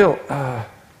 Bill,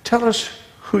 tell us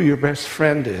who your best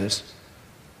friend is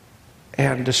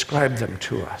and describe them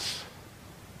to us.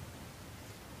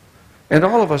 And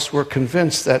all of us were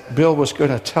convinced that Bill was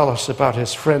going to tell us about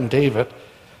his friend David,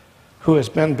 who has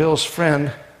been Bill's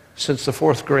friend since the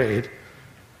 4th grade.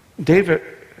 David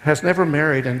has never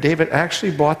married, and David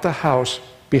actually bought the house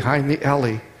behind the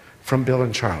alley from Bill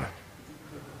and Charlotte.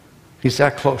 He's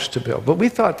that close to Bill. But we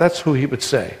thought that's who he would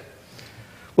say.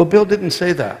 Well, Bill didn't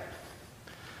say that.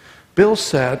 Bill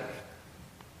said,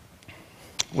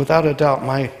 without a doubt,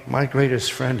 my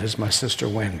greatest friend is my sister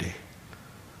Wendy.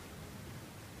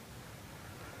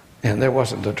 And there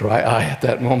wasn't a dry eye at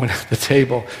that moment at the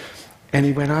table. And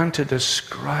he went on to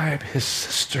describe his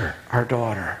sister, our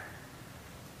daughter.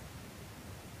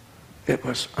 It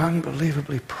was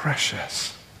unbelievably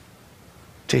precious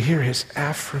to hear his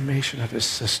affirmation of his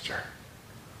sister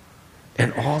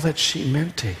and all that she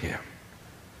meant to him.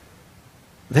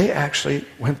 They actually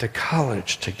went to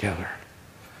college together.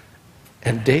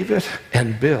 And David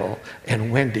and Bill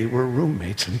and Wendy were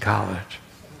roommates in college.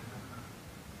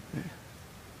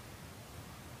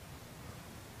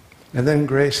 And then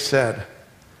Grace said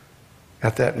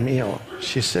at that meal,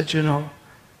 she said, you know,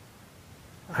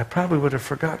 I probably would have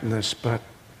forgotten this, but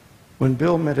when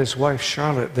Bill met his wife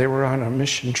Charlotte, they were on a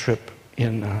mission trip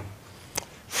in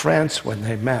France when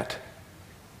they met.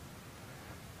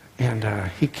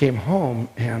 And he came home,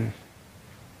 and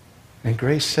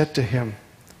Grace said to him,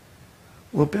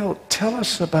 well, Bill, tell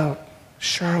us about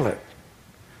Charlotte.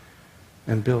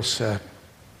 And Bill said,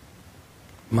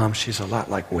 Mom, she's a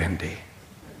lot like Wendy.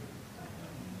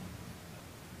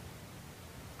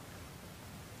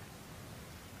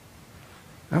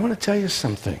 I want to tell you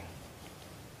something.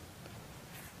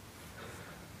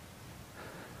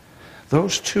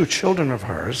 Those two children of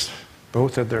hers,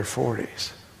 both in their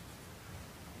 40s,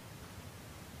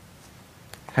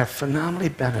 have phenomenally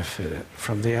benefited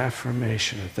from the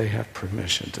affirmation that they have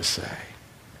permission to say.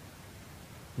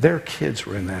 Their kids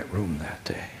were in that room that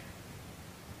day.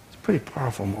 It's a pretty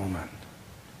powerful moment.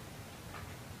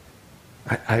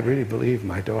 I really believe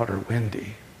my daughter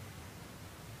Wendy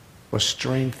was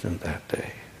strengthened that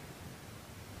day.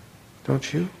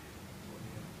 Don't you?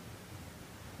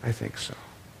 I think so.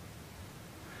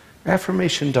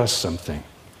 Affirmation does something.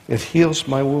 It heals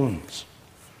my wounds.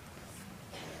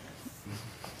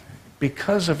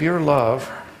 Because of your love,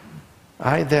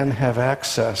 I then have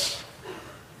access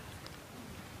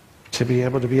to be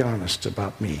able to be honest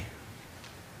about me.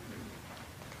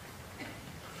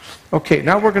 Okay,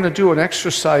 now we're going to do an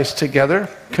exercise together,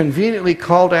 conveniently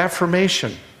called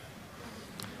affirmation.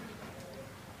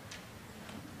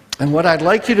 And what I'd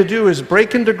like you to do is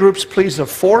break into groups, please, of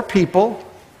 4 people,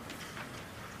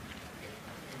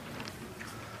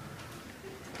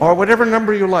 or whatever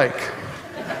number you like.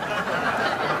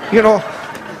 You know,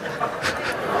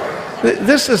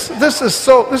 this is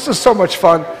so much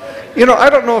fun. You know, I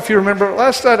don't know if you remember,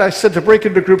 last night I said to break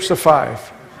into groups of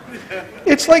 5.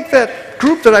 It's like that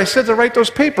group that I said to write those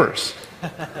papers.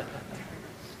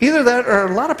 Either that or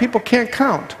a lot of people can't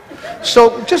count.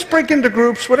 So just break into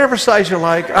groups, whatever size you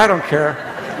like. I don't care.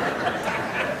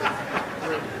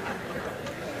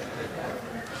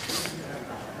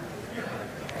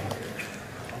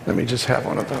 Let me just have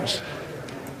one of those.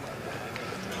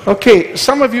 Okay,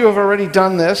 some of you have already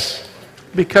done this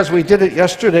because we did it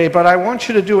yesterday, but I want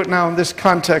you to do it now in this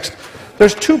context.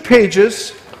 There's 2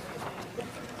 pages.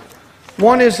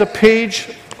 One is a page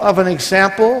of an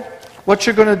example. What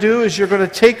you're going to do is you're going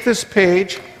to take this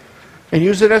page and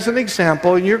use it as an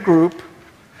example in your group.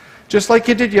 Just like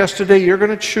you did yesterday, you're going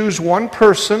to choose one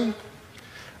person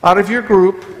out of your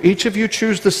group. Each of you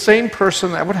choose the same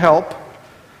person. That would help.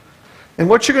 And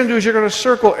what you're going to do is you're going to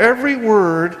circle every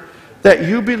word that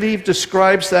you believe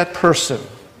describes that person.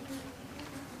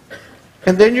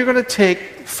 And then you're going to take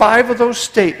 5 of those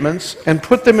statements and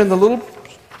put them in the little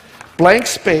blank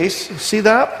space. See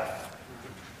that?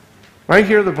 Right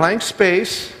here, the blank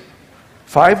space.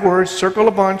 5 words, circle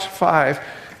a bunch, 5.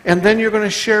 And then you're going to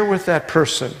share with that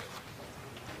person.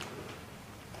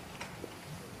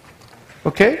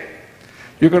 Okay?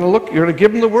 You're going to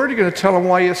give them the word, you're going to tell them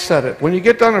why you said it. When you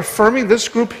get done affirming, this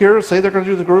group here, say they're going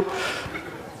to do the group,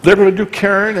 they're going to do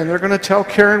Karen, and they're going to tell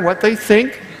Karen what they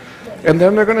think. And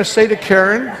then they're going to say to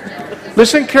Karen,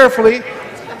 listen carefully.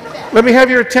 Let me have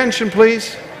your attention,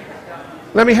 please.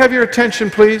 Let me have your attention,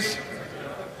 please.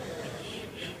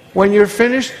 When you're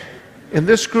finished in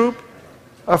this group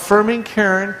affirming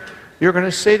Karen, you're going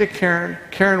to say to Karen,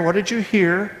 Karen, what did you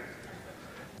hear?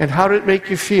 And how did it make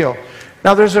you feel?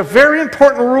 Now, there's a very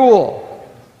important rule.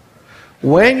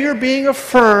 When you're being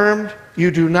affirmed,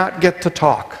 you do not get to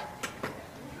talk.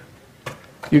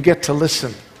 You get to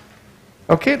listen.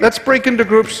 Okay, let's break into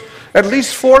groups. At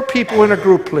least 4 people in a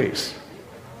group, please.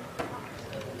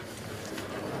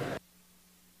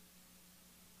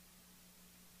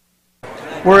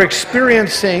 We're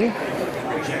experiencing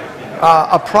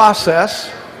a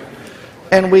process,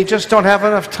 and we just don't have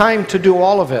enough time to do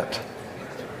all of it.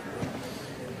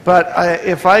 But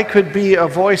if I could be a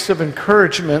voice of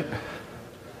encouragement,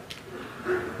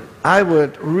 I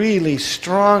would really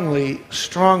strongly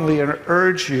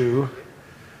urge you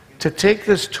to take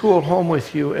this tool home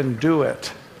with you and do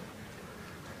it.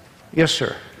 Yes,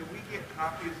 sir. Can we get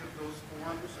copies of those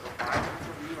forms or buy them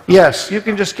from you? Yes, you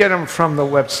can just get them from the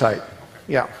website.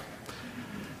 Yeah.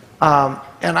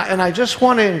 And I just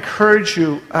want to encourage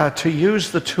you to use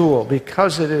the tool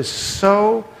because it is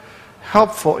so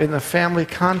helpful in the family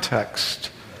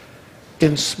context,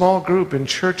 in small group, in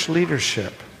church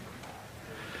leadership.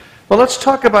 Well, let's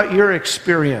talk about your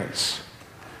experience.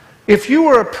 If you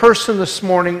were a person this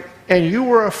morning and you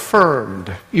were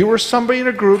affirmed, you were somebody in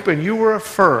a group and you were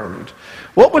affirmed,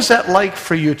 what was that like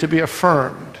for you to be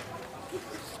affirmed?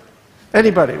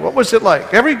 Anybody, what was it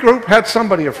like? Every group had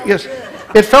somebody. Yes,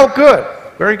 it felt good.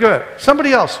 Very good.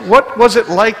 Somebody else, what was it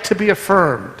like to be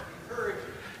affirmed?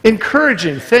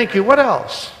 Encouraging. Thank you. What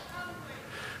else?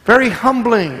 Very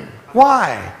humbling.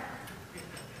 Why?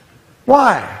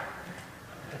 Why?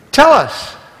 Tell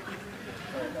us.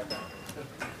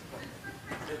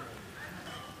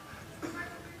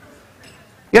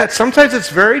 Yeah, sometimes it's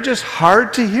very just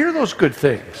hard to hear those good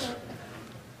things.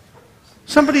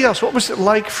 Somebody else, what was it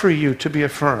like for you to be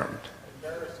affirmed?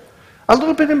 A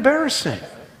little bit embarrassing.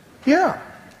 Yeah.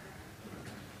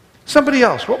 Somebody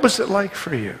else, what was it like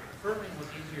for you? Affirming was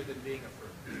easier than being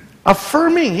affirmed.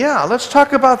 Affirming, yeah. Let's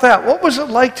talk about that. What was it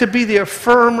like to be the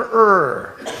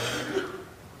affirmer?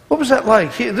 What was that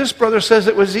like? This brother says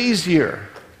it was easier.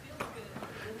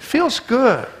 Feels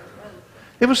good.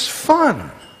 It was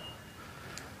fun.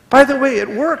 By the way, it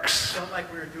works. Felt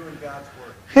like we were doing God's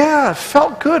work. Yeah, it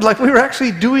felt good, like we were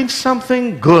actually doing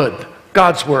something good,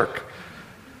 God's work.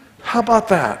 How about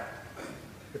that?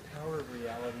 The power of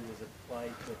reality was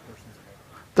applied to a person's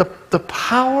heart. The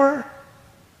power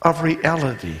of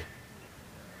reality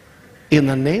in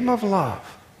the name of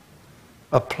love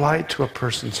applied to a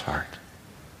person's heart.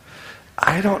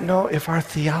 I don't know if our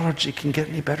theology can get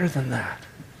any better than that.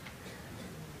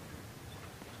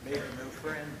 Made a new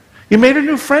friend. You made a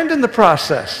new friend in the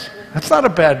process. That's not a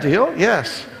bad deal.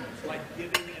 Yes. It's like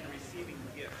giving and receiving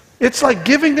gifts. It's like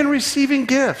giving and receiving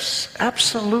gifts.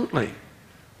 Absolutely.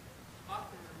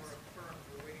 Often when we're affirmed,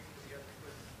 we're waiting for the other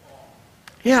person to fall.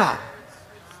 Yeah.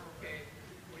 It's okay.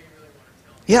 What do you really want to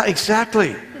tell me? Yeah,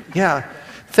 exactly. Yeah.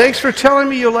 Thanks for telling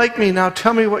me you like me. Now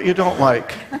tell me what you don't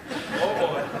like.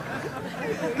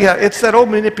 Yeah, it's that old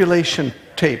manipulation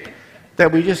tape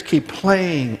that we just keep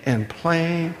playing and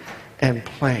playing and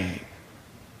playing.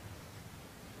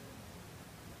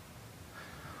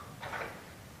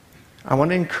 I want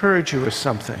to encourage you with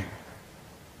something.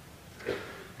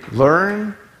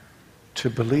 Learn to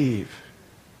believe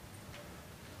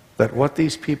that what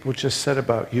these people just said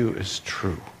about you is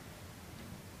true.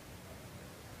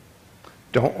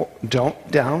 Don't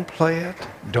downplay it.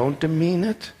 Don't demean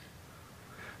it.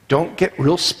 Don't get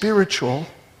real spiritual.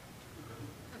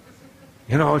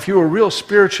 You know, if you were real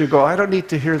spiritual, you go, I don't need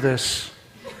to hear this.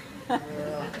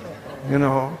 You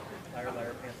know.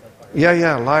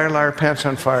 Yeah, liar, liar, pants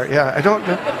on fire. Yeah, I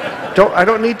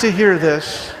don't need to hear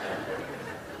this.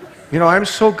 You know, I'm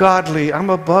so godly, I'm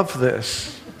above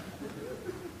this.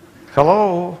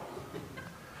 Hello?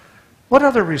 What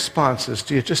other responses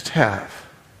do you just have?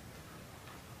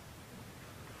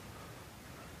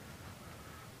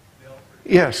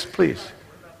 Yes, please.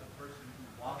 What about the person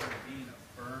who, while they're being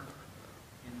affirmed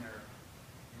in their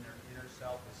inner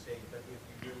self, is saying, but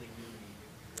if you really knew me,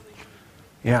 if you really knew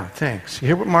me. Yeah, thanks. You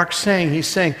hear what Mark's saying? He's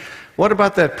saying, what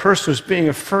about that person who's being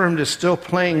affirmed is still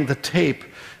playing the tape,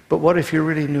 but what if you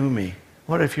really knew me?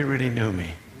 What if you really knew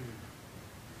me?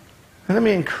 And let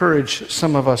me encourage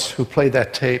some of us who play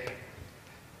that tape.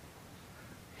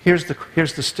 Here's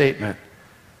the statement.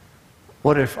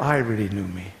 What if I really knew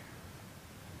me?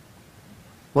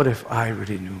 What if I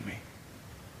really knew me?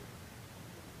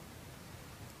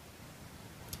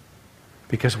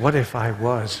 Because what if I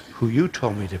was who you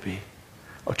told me to be,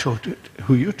 or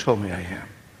who you told me I am,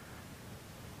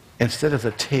 instead of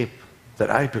the tape that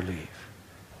I believe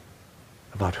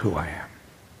about who I am?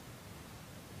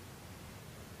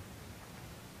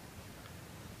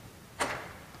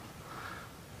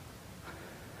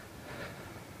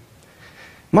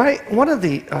 One of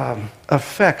the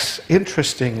effects,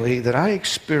 interestingly, that I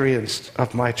experienced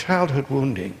of my childhood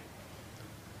wounding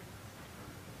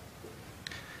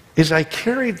is I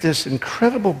carried this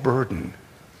incredible burden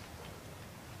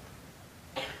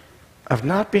of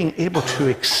not being able to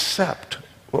accept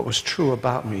what was true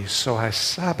about me, so I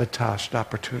sabotaged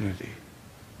opportunity.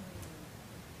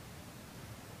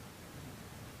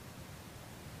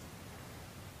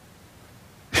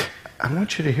 I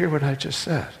want you to hear what I just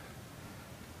said.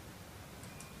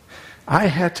 I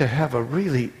had to have a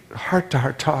really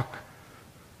heart-to-heart talk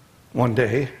one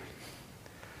day.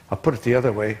 I'll put it the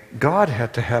other way. God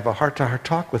had to have a heart-to-heart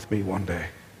talk with me one day.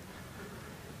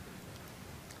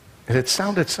 And it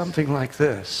sounded something like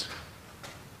this.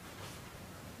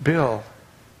 Bill,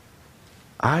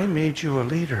 I made you a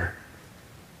leader.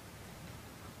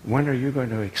 When are you going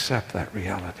to accept that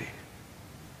reality?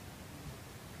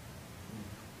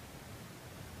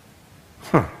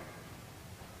 Huh.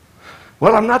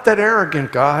 Well, I'm not that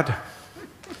arrogant, God.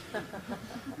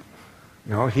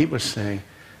 No, he was saying,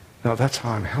 no, that's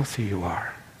how unhealthy you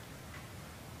are.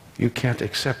 You can't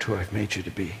accept who I've made you to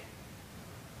be.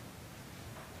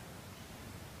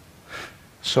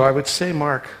 So I would say,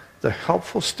 Mark, the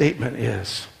helpful statement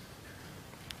is,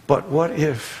 but what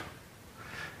if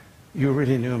you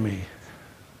really knew me?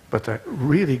 But the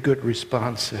really good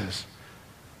response is,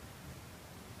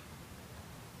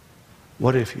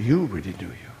 what if you really knew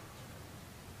you?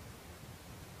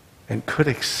 And could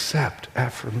accept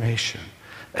affirmation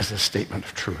as a statement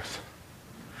of truth.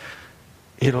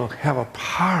 It'll have a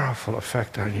powerful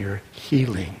effect on your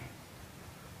healing.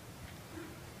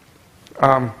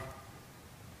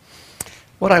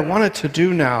 What I wanted to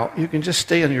do now, you can just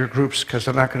stay in your groups because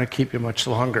I'm not going to keep you much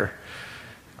longer.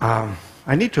 I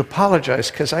need to apologize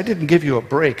because I didn't give you a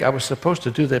break. I was supposed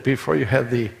to do that before you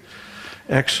had the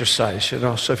exercise, you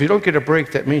know. So if you don't get a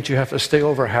break, that means you have to stay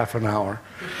over half an hour.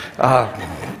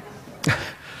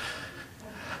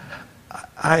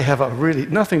 I have a really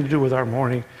nothing to do with our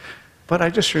morning, but I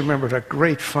just remembered a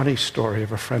great funny story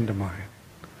of a friend of mine.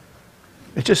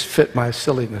 It just fit my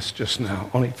silliness just now,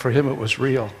 only for him it was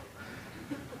real.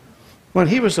 When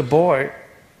he was a boy,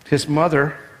 his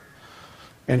mother,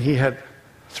 and he had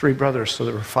 3 brothers, so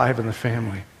there were 5 in the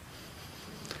family.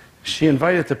 She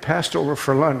invited the pastor over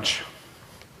for lunch,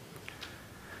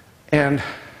 and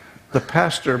the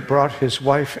pastor brought his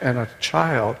wife and a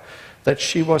child that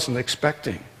she wasn't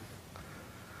expecting.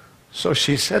 So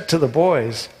she said to the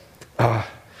boys,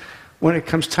 when it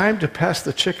comes time to pass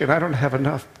the chicken, I don't have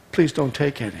enough. Please don't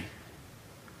take any.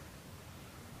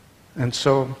 And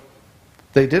so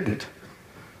they didn't.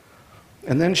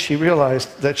 And then she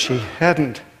realized that she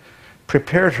hadn't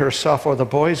prepared herself or the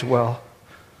boys well.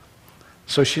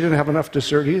 So she didn't have enough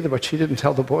dessert either, but she didn't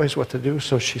tell the boys what to do.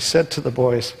 So she said to the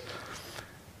boys,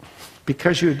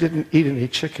 because you didn't eat any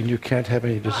chicken, you can't have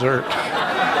any dessert.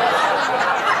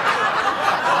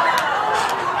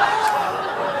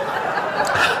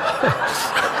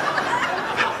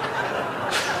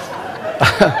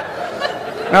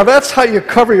 Now that's how you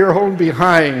cover your own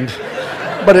behind,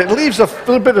 but it leaves a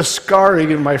little bit of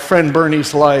scarring in my friend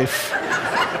Bernie's life.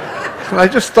 And I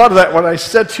just thought of that when I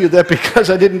said to you that because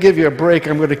I didn't give you a break,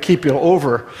 I'm going to keep you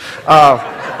over.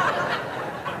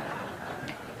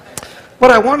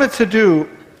 What I wanted to do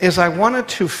is I wanted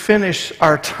to finish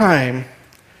our time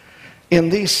in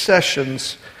these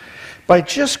sessions by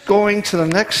just going to the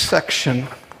next section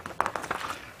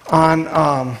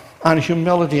on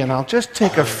humility, and I'll just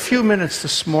take a few minutes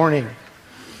this morning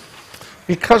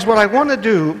because what I want to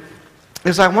do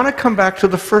is I want to come back to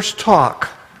the first talk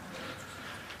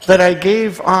that I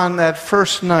gave on that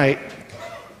first night.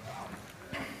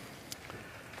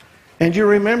 And you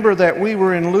remember that we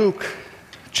were in Luke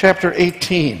chapter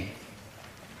 18.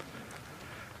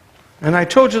 And I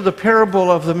told you the parable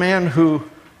of the man who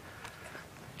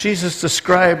Jesus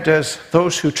described as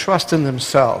those who trust in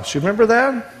themselves. You remember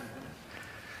that?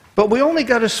 But we only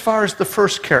got as far as the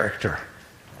first character.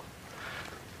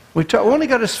 We only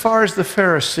got as far as the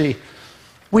Pharisee.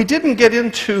 We didn't get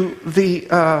into the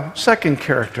second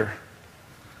character,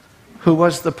 who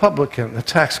was the publican, the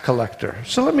tax collector.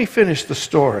 So let me finish the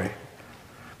story.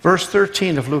 Verse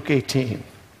 13 of Luke 18.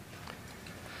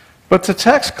 But the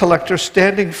tax collector,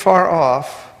 standing far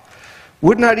off,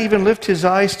 would not even lift his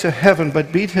eyes to heaven,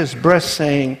 but beat his breast,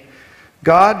 saying,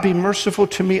 God, be merciful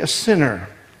to me, a sinner.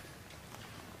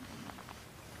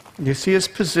 You see, his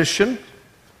position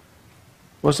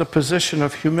was a position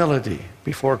of humility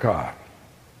before God.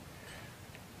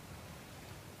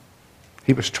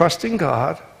 He was trusting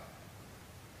God,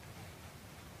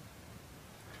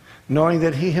 knowing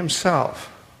that he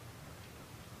himself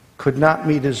could not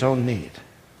meet his own need.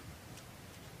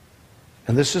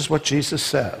 And this is what Jesus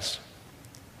says.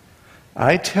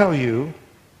 I tell you,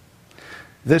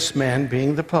 this man,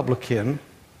 being the publican,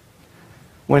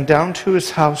 went down to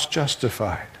his house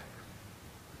justified.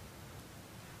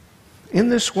 In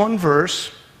this one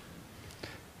verse,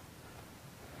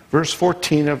 verse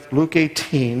 14 of Luke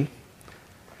 18,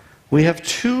 we have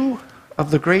two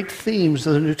of the great themes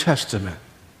of the New Testament.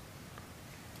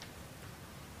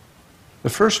 The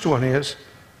first one is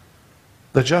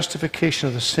the justification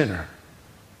of the sinner.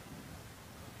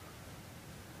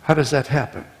 How does that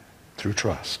happen? Through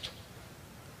trust.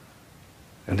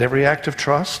 And every act of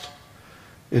trust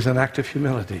is an act of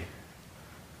humility.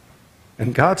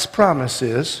 And God's promise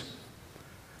is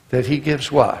that He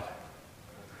gives what?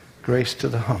 Grace to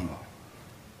the humble.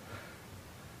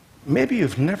 Maybe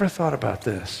you've never thought about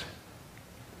this.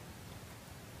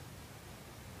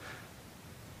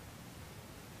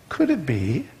 Could it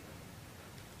be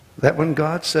that when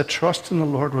God said, trust in the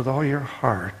Lord with all your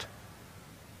heart,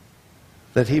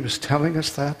 that He was telling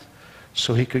us that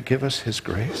so He could give us His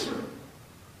grace?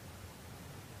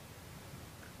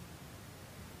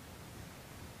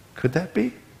 Could that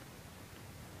be?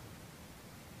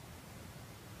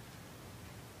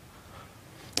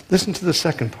 Listen to the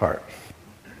second part.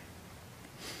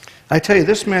 I tell you,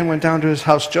 this man went down to his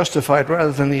house justified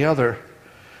rather than the other.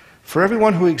 For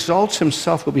everyone who exalts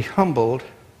himself will be humbled,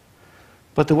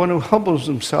 but the one who humbles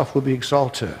himself will be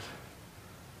exalted.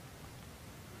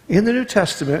 In the New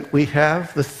Testament, we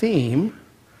have the theme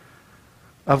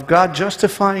of God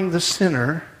justifying the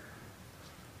sinner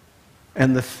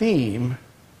and the theme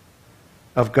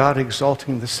of God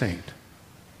exalting the saint.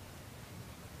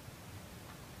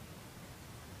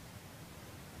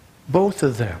 Both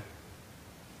of them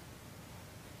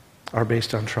are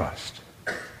based on trust.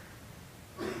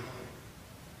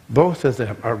 Both of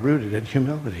them are rooted in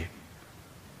humility.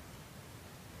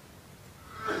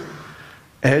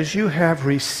 As you have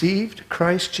received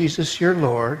Christ Jesus your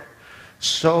Lord,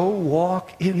 so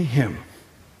walk in Him.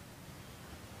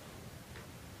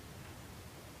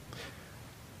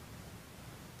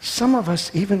 Some of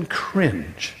us even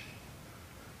cringe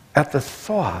at the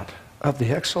thought of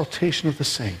the exaltation of the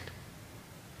saint.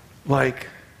 Like,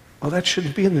 well, that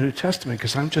shouldn't be in the New Testament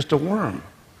because I'm just a worm.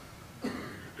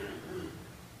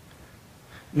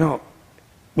 No,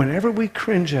 whenever we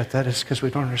cringe at that, it's because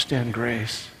we don't understand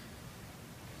grace.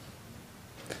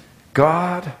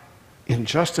 God, in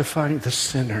justifying the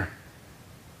sinner,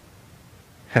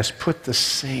 has put the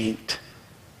saint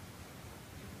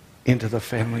into the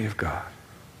family of God,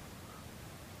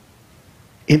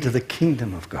 into the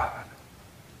kingdom of God.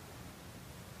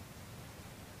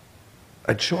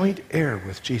 A joint heir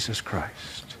with Jesus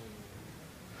Christ.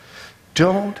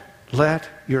 Don't let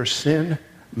your sin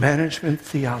management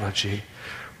theology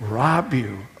rob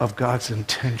you of God's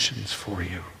intentions for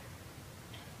you.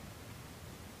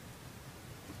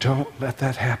 Don't let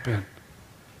that happen.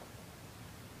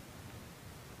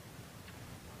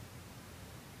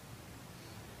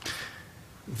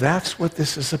 That's what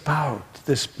this is about,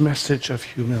 this message of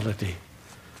humility.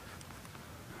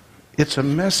 It's a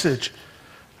message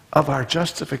of our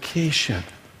justification,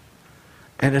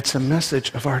 and it's a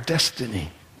message of our destiny.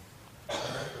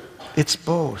 It's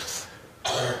both.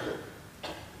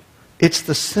 It's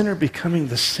the sinner becoming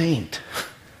the saint.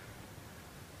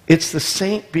 It's the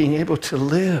saint being able to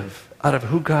live out of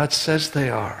who God says they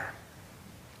are.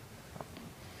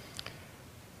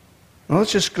 Now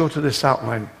let's just go to this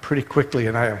outline pretty quickly,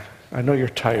 and I know you're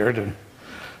tired, and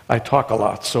I talk a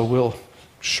lot, so we'll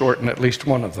shorten at least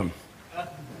one of them.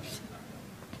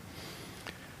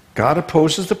 God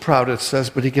opposes the proud, it says,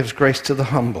 but He gives grace to the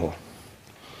humble.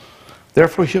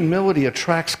 Therefore, humility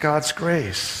attracts God's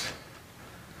grace.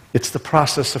 It's the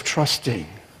process of trusting.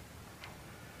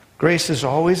 Grace is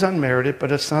always unmerited,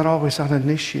 but it's not always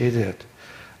uninitiated.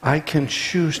 I can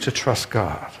choose to trust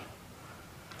God.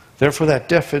 Therefore, that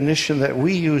definition that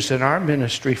we use in our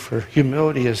ministry for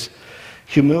humility is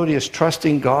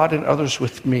trusting God and others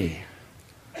with me.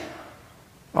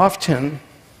 Often,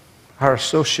 our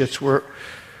associates were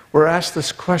asked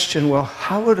this question, well,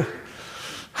 how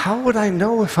would I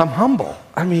know if I'm humble?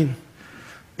 I mean,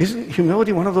 isn't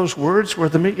humility one of those words where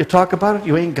the minute you talk about it,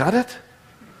 you ain't got it?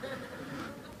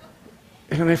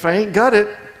 And if I ain't got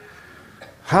it,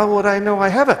 how would I know I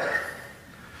have it?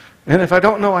 And if I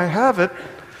don't know I have it,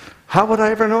 how would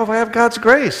I ever know if I have God's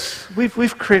grace?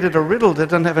 We've created a riddle that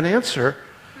doesn't have an answer.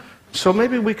 So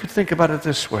maybe we could think about it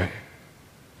this way.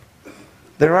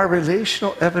 There are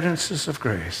relational evidences of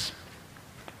grace.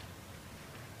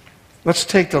 Let's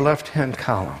take the left-hand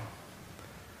column.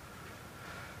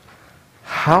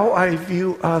 How I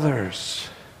view others.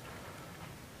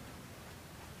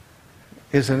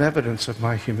 is an evidence of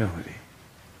my humility.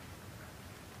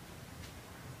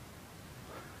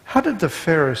 How did the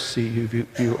Pharisee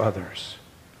view others?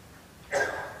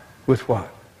 With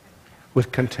what?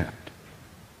 With contempt.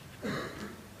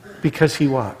 Because he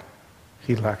what?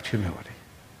 He lacked humility.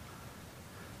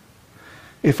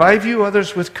 If I view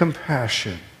others with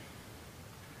compassion,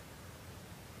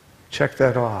 check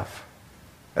that off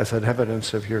as an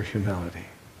evidence of your humility.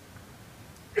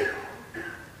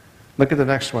 Look at the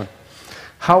next one.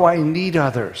 How I need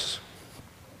others.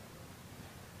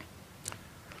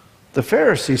 The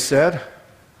Pharisee said,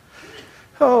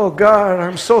 "Oh God,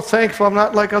 I'm so thankful I'm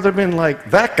not like other men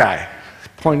like that guy,"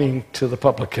 pointing to the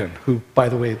publican, who, by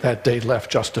the way, that day left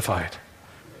justified.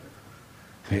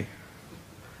 Okay.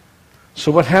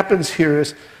 So what happens here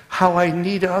is, how I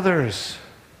need others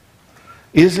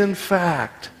is in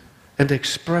fact an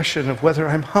expression of whether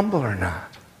I'm humble or not.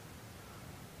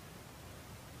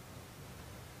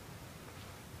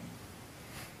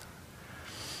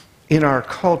 In our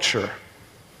culture,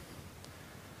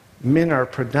 men are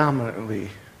predominantly,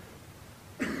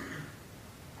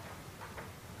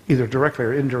 either directly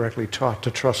or indirectly, taught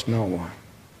to trust no one.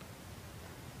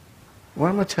 Well,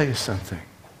 I'm going to tell you something.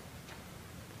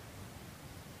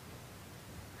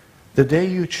 The day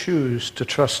you choose to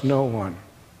trust no one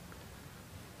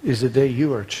is the day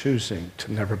you are choosing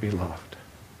to never be loved.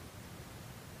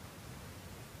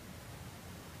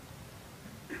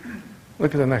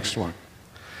 Look at the next one.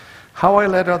 How I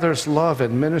let others love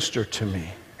and minister to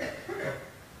me.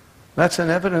 That's an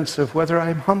evidence of whether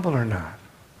I'm humble or not.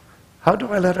 How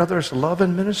do I let others love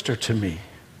and minister to me?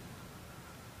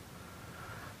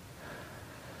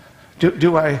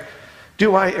 Do I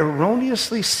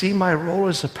erroneously see my role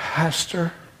as a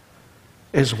pastor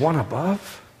as one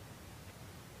above?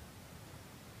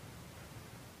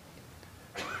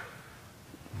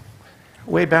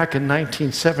 Way back in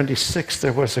 1976,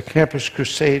 there was a Campus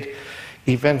Crusade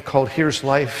event called Here's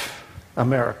Life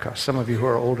America. Some of you who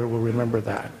are older will remember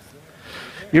that.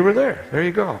 You were there. There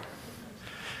you go.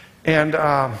 And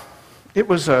it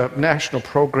was a national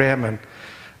program, and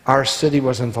our city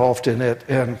was involved in it,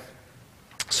 and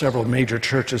several major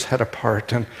churches had a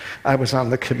part, and I was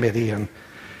on the committee, and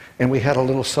we had a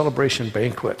little celebration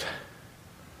banquet.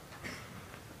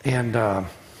 And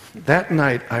that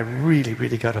night, I really,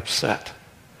 really got upset.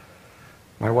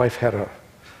 My wife had to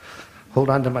hold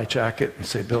on to my jacket and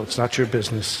say, "Bill, it's not your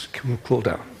business. Cool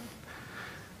down."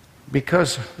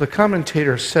 Because the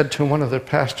commentator said to one of the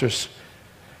pastors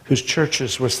whose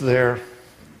churches was there,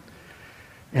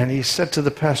 and he said to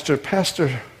the pastor,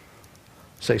 "Pastor,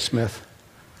 say Smith,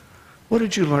 what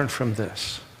did you learn from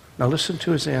this?" Now listen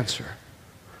to his answer.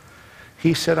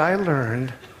 He said, "I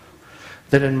learned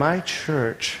that in my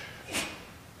church,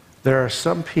 there are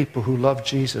some people who love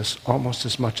Jesus almost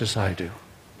as much as I do."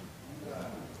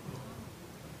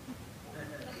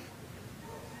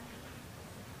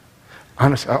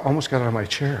 Honestly, I almost got out of my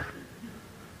chair.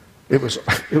 It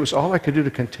was all I could do to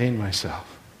contain myself.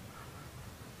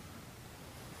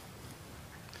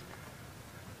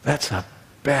 That's a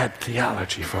bad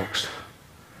theology, folks.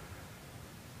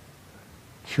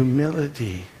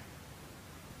 Humility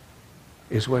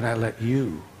is when I let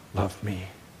you love me.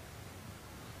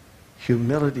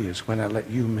 Humility is when I let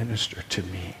you minister to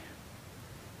me.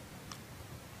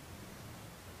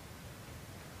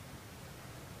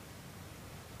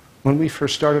 When we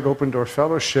first started Open Door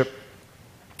Fellowship,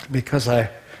 because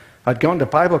I'd gone to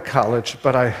Bible college,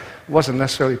 but I wasn't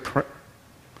necessarily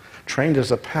trained as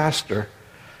a pastor.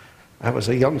 I was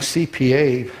a young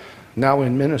CPA, now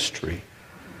in ministry.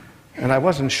 And I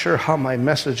wasn't sure how my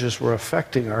messages were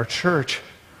affecting our church.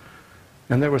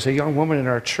 And there was a young woman in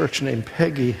our church named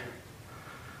Peggy,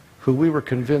 who we were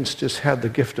convinced just had the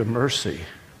gift of mercy.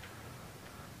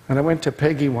 And I went to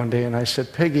Peggy one day and I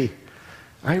said, "Peggy,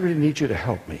 I really need you to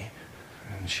help me."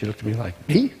 And she looked at me like,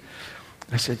 "Me?"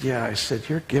 I said, "Yeah." I said,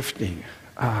 "You're gifting.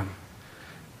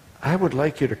 I would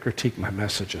like you to critique my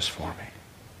messages for me.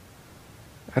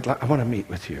 I want to meet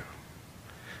with you.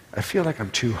 I feel like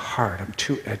I'm too hard. I'm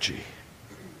too edgy."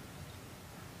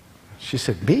 She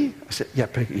said, "Me?" I said, "Yeah,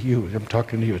 Peggy, you. I'm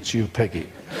talking to you. It's you,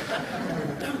 Peggy."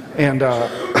 And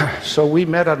so we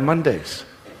met on Mondays.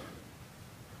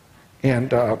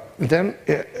 And then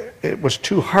it was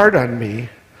too hard on me,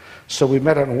 so we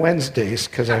met on Wednesdays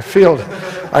because I felt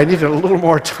I needed a little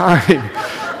more time,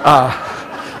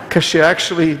 because she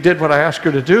actually did what I asked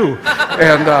her to do.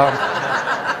 And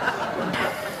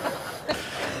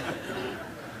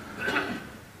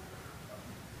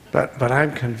but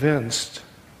I'm convinced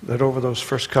that over those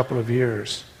first couple of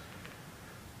years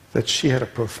that she had a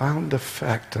profound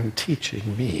effect on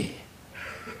teaching me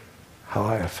how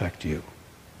I affect you.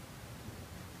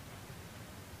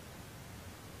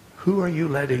 Who are you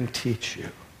letting teach you?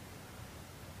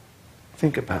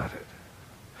 Think about it.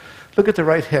 Look at the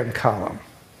right-hand column.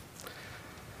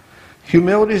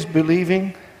 Humility is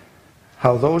believing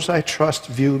how those I trust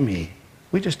view me.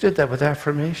 We just did that with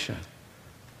affirmation.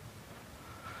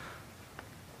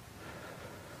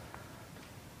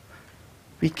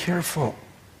 Be careful.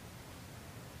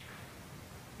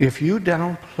 If you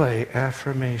downplay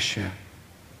affirmation,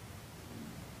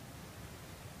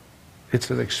 it's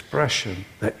an expression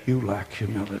that you lack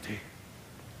humility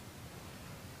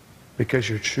because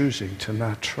you're choosing to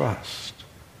not trust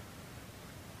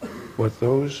what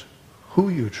those who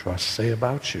you trust say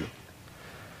about you.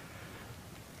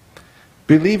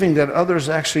 Believing that others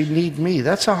actually need me,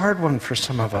 that's a hard one for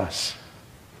some of us.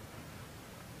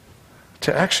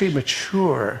 To actually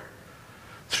mature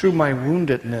through my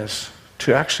woundedness,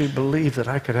 to actually believe that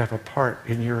I could have a part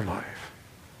in your life.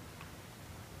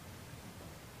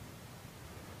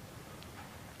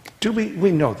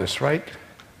 We know this, right?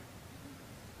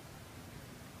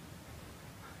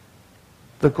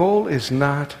 The goal is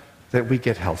not that we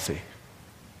get healthy.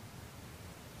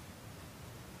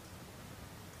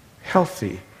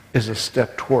 Healthy is a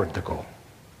step toward the goal.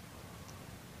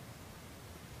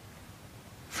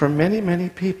 For many, many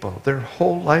people, their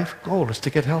whole life goal is to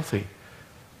get healthy.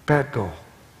 Bad goal.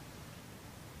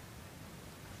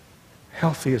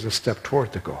 Healthy is a step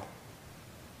toward the goal.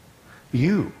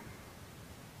 You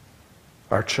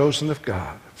are chosen of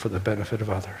God for the benefit of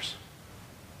others.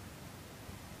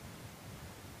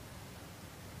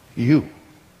 You.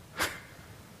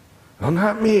 Well,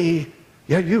 not me.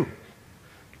 Yeah, you.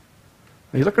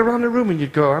 You look around the room and you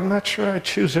go, I'm not sure I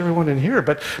choose everyone in here,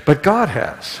 but God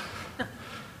has.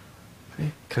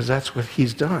 Because that's what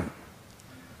he's done.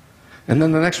 And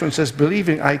then the next one says,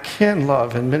 believing I can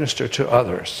love and minister to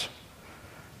others.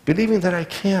 Believing that I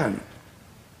can.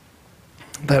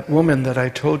 That woman that I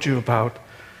told you about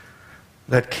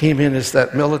that came in as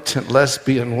that militant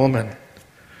lesbian woman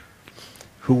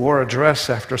who wore a dress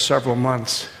after several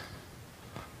months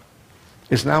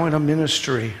is now in a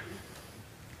ministry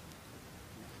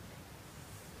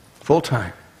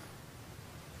full-time,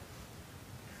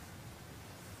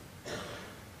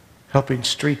 helping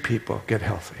street people get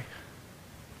healthy.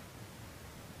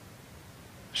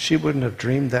 She wouldn't have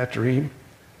dreamed that dream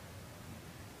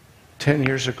 10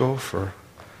 years ago for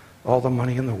all the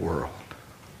money in the world.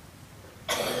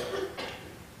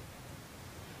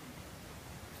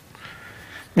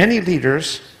 Many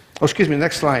leaders,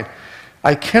 next slide.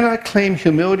 I cannot claim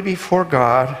humility before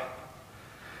God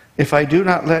if I do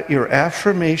not let your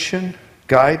affirmation,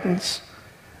 guidance,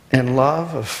 and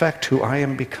love affect who I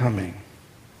am becoming.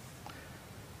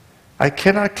 I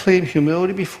cannot claim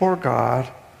humility before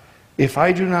God if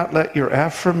I do not let your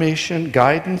affirmation,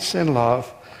 guidance, and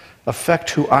love affect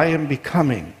who I am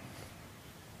becoming.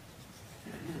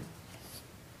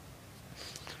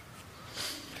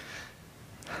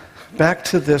 Back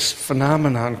to this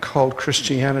phenomenon called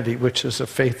Christianity, which is a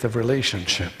faith of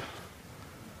relationship.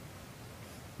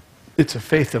 It's a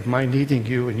faith of my needing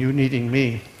you and you needing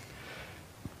me.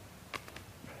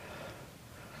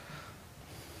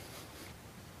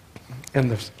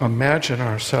 And imagine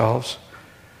ourselves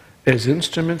as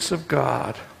instruments of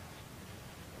God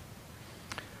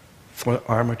for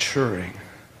our maturing.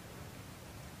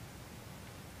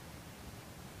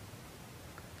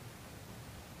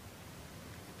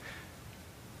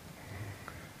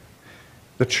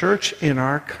 The church in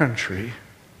our country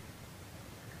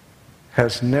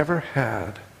has never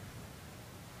had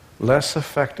less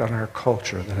effect on our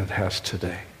culture than it has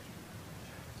today.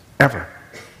 Ever.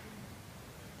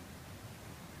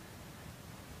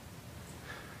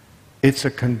 It's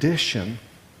a condition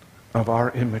of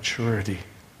our immaturity.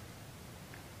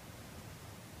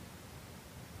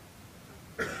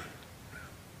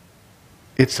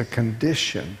 It's a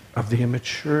condition of the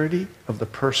immaturity of the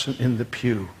person in the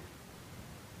pew.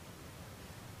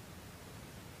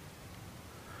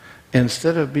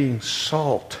 Instead of being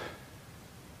salt,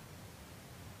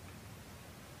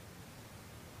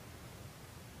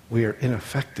 we are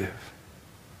ineffective.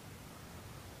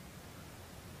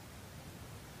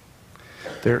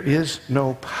 There is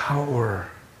no power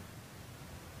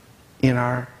in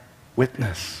our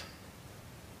witness.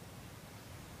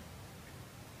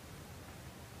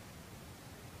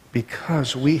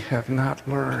 Because we have not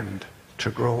learned to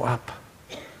grow up.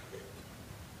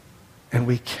 And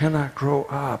we cannot grow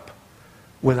up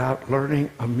without learning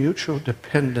a mutual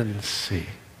dependency.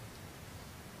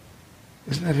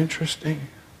 Isn't that interesting?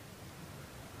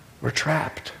 We're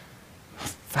trapped.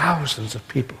 Thousands of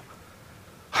people,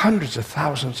 hundreds of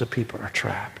thousands of people are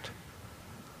trapped.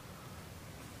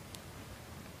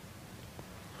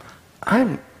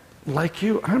 I'm like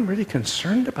you, I'm really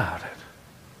concerned about it.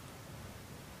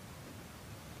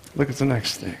 Look at the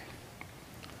next thing.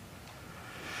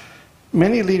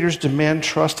 Many leaders demand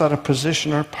trust out of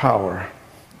position or power.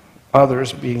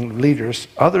 Others, being leaders,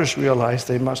 others realize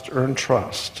they must earn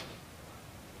trust.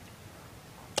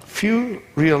 Few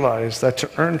realize that to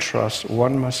earn trust,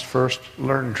 one must first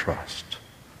learn trust.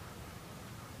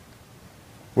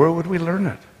 Where would we learn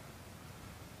it?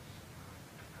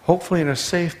 Hopefully in a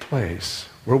safe place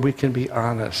where we can be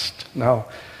honest. Now,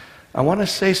 I want to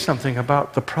say something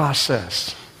about the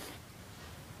process.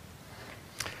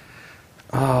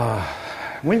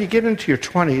 When you get into your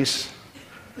 20s,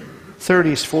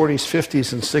 30s, 40s,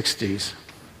 50s, and 60s,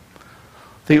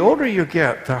 the older you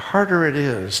get, the harder it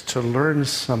is to learn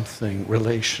something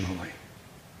relationally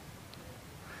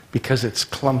because it's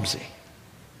clumsy.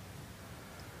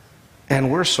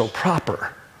 And we're so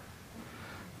proper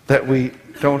that we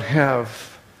don't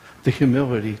have the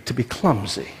humility to be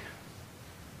clumsy.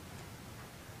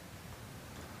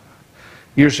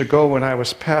 Years ago when I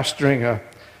was pastoring,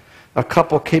 a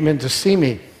couple came in to see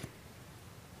me,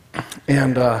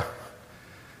 and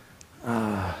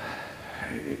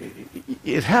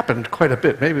it happened quite a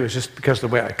bit. Maybe it was just because of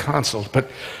the way I counseled,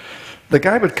 but the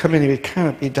guy would come in and he'd kind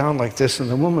of be down like this, and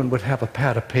the woman would have a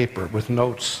pad of paper with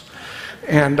notes.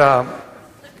 And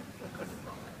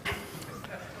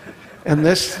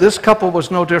this couple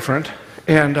was no different,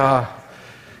 and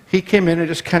he came in and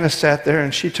just kind of sat there,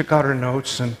 and she took out her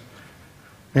notes, and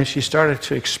she started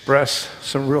to express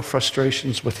some real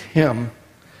frustrations with him.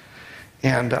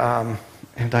 And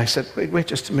I said, wait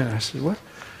just a minute. I said,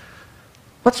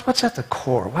 what's at the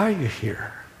core? Why are you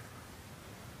here?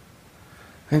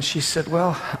 And she said,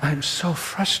 well, I'm so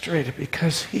frustrated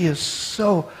because he is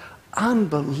so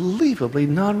unbelievably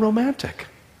non-romantic.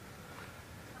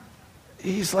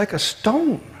 He's like a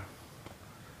stone.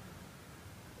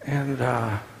 And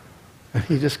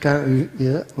he just kind of,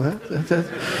 yeah, what?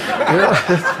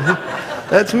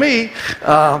 That's me.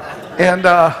 And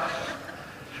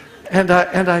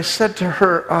I said to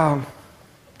her,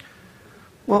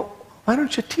 well, why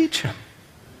don't you teach him?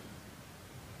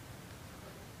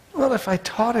 Well, if I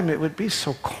taught him, it would be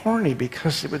so corny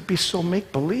because it would be so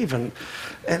make-believe, and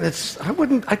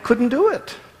I couldn't do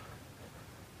it.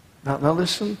 Now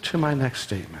listen to my next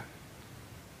statement.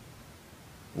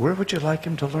 Where would you like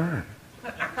him to learn?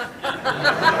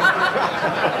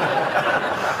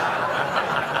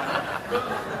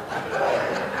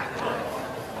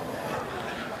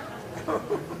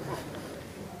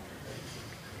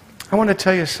 I want to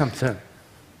tell you something.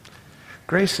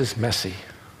 Grace is messy.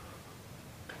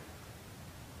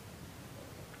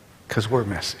 Because we're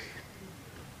messy.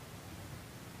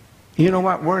 You know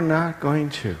what? We're not going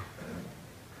to.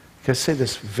 Because say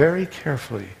this very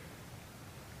carefully.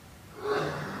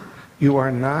 You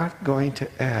are not going to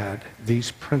add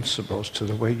these principles to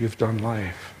the way you've done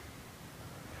life.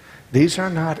 These are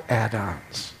not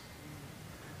add-ons.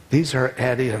 These are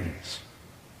add-ins.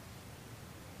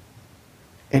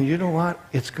 And you know what?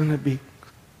 It's going to be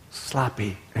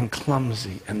sloppy and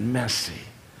clumsy and messy.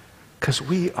 Because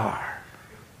we are.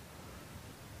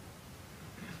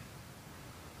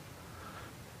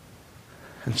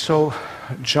 And so,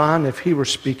 John, if he were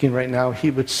speaking right now, he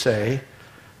would say,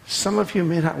 some of you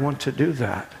may not want to do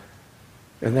that.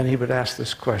 And then he would ask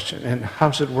this question, and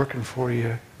how's it working for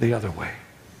you the other way?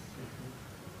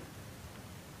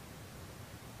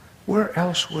 Where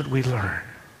else would we learn?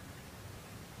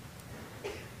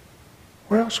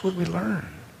 Where else would we learn?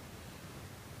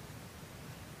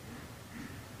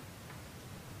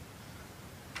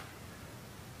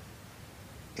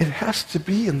 It has to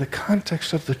be in the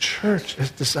context of the church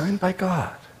as designed by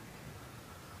God.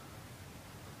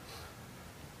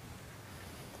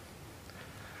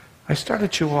 I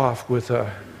started you off with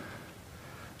a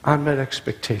unmet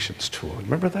expectations tool.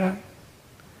 Remember that?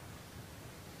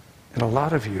 And a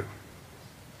lot of you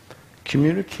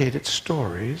communicated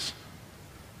stories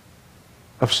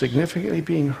of significantly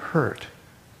being hurt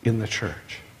in the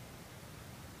church,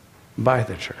 by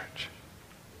the church.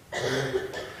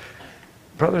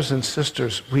 Brothers and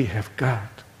sisters, we have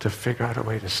got to figure out a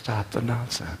way to stop the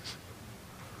nonsense.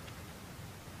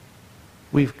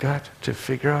 We've got to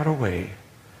figure out a way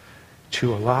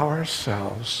to allow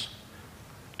ourselves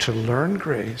to learn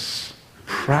grace,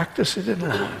 practice it in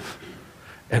love,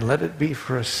 and let it be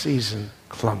for a season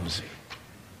clumsy.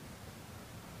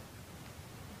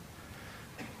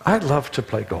 I love to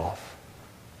play golf.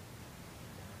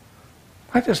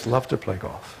 I just love to play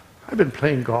golf. I've been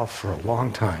playing golf for a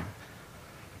long time.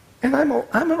 And I'm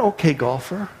an okay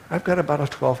golfer. I've got about a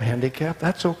 12 handicap.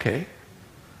 That's okay.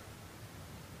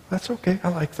 That's okay. I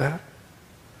like that.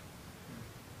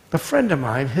 A friend of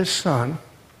mine, his son,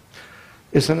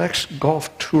 is an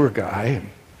ex-golf tour guy, and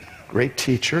great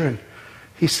teacher, and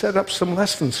he set up some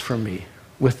lessons for me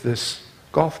with this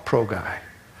golf pro guy,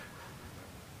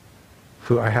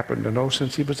 who I happen to know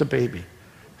since he was a baby.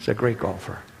 He's a great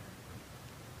golfer.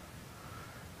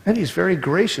 And he's very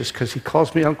gracious because he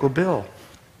calls me Uncle Bill.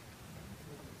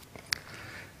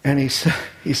 And he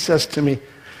says to me,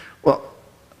 well,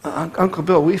 Uncle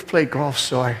Bill, we've played golf,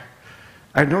 so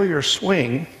I know your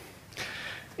swing,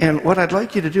 and what I'd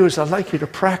like you to do is I'd like you to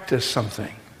practice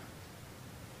something.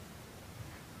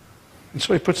 And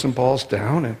so he put some balls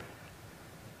down,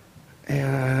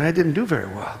 and I didn't do very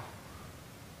well.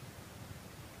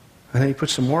 And then he put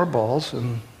some more balls,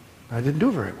 and I didn't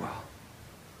do very well.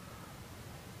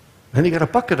 Then he got a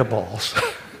bucket of balls,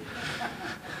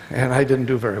 and I didn't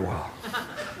do very well.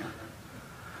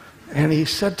 And he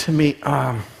said to me,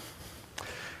 now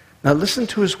listen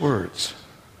to his words.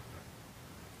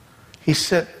 He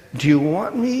said, do you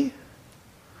want me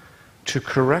to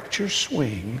correct your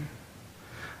swing,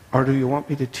 or do you want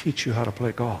me to teach you how to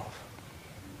play golf?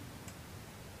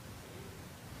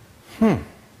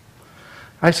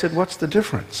 I said, what's the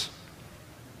difference?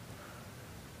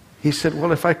 He said,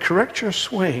 well, if I correct your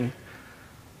swing,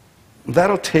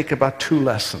 that'll take about 2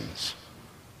 lessons.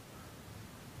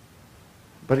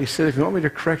 But he said, if you want me to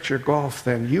correct your golf,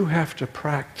 then you have to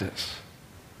practice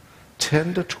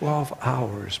 10 to 12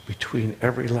 hours between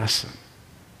every lesson,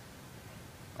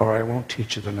 or I won't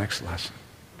teach you the next lesson.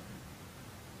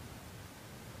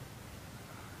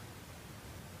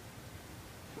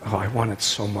 Oh, I wanted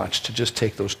so much to just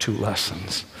take those 2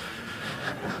 lessons.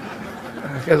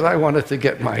 Because I wanted to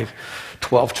get my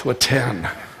 12 to a 10.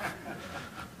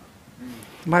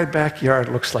 My backyard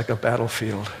looks like a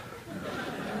battlefield.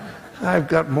 I've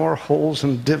got more holes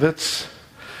and divots.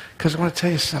 Because I want to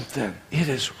tell you something. It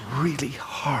is really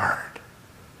hard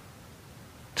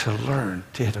to learn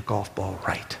to hit a golf ball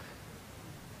right.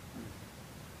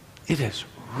 It is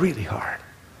really hard.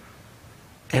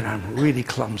 And I'm really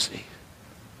clumsy.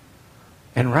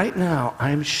 And right now,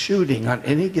 I'm shooting on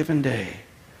any given day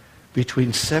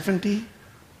between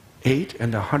 78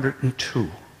 and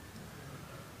 102.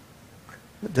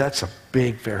 That's a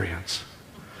big variance.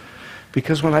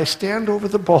 Because when I stand over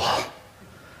the ball,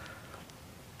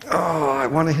 I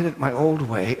want to hit it my old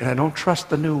way, and I don't trust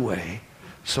the new way,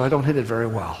 so I don't hit it very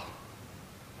well.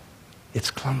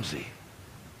 It's clumsy.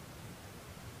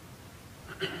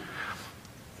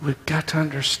 We've got to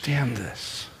understand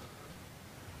this.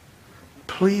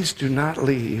 Please do not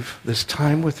leave this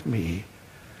time with me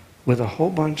with a whole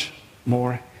bunch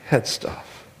more head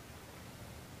stuff.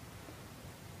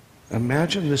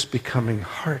 Imagine this becoming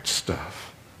heart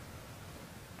stuff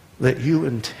that you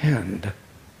intend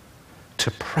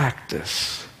to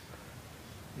practice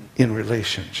in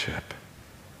relationship,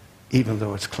 even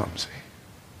though it's clumsy.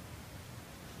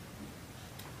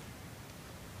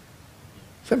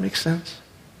 Does that make sense?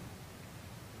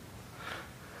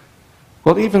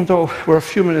 Well, even though we're a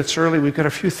few minutes early, we've got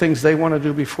a few things they want to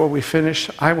do before we finish.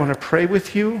 I want to pray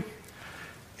with you,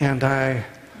 and I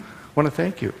want to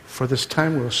thank you for this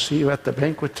time. We'll see you at the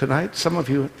banquet tonight. Some of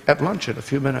you at lunch in a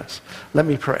few minutes. Let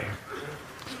me pray.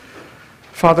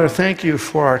 Father, thank you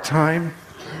for our time,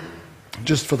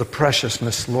 just for the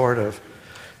preciousness, Lord, of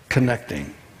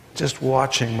connecting, just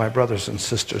watching my brothers and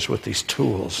sisters with these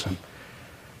tools and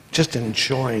just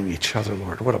enjoying each other,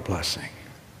 Lord. What a blessing.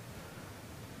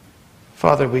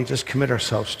 Father, we just commit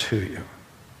ourselves to you.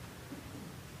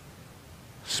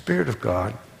 Spirit of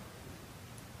God,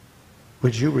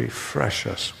 would you refresh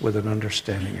us with an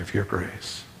understanding of your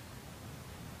grace?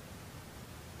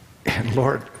 And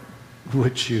Lord,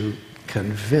 would you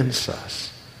convince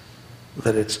us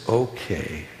that it's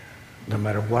okay, no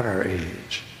matter what our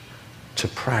age, to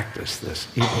practice this,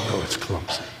 even though it's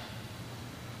clumsy.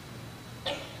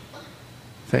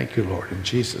 Thank you, Lord. In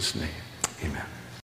Jesus' name, amen.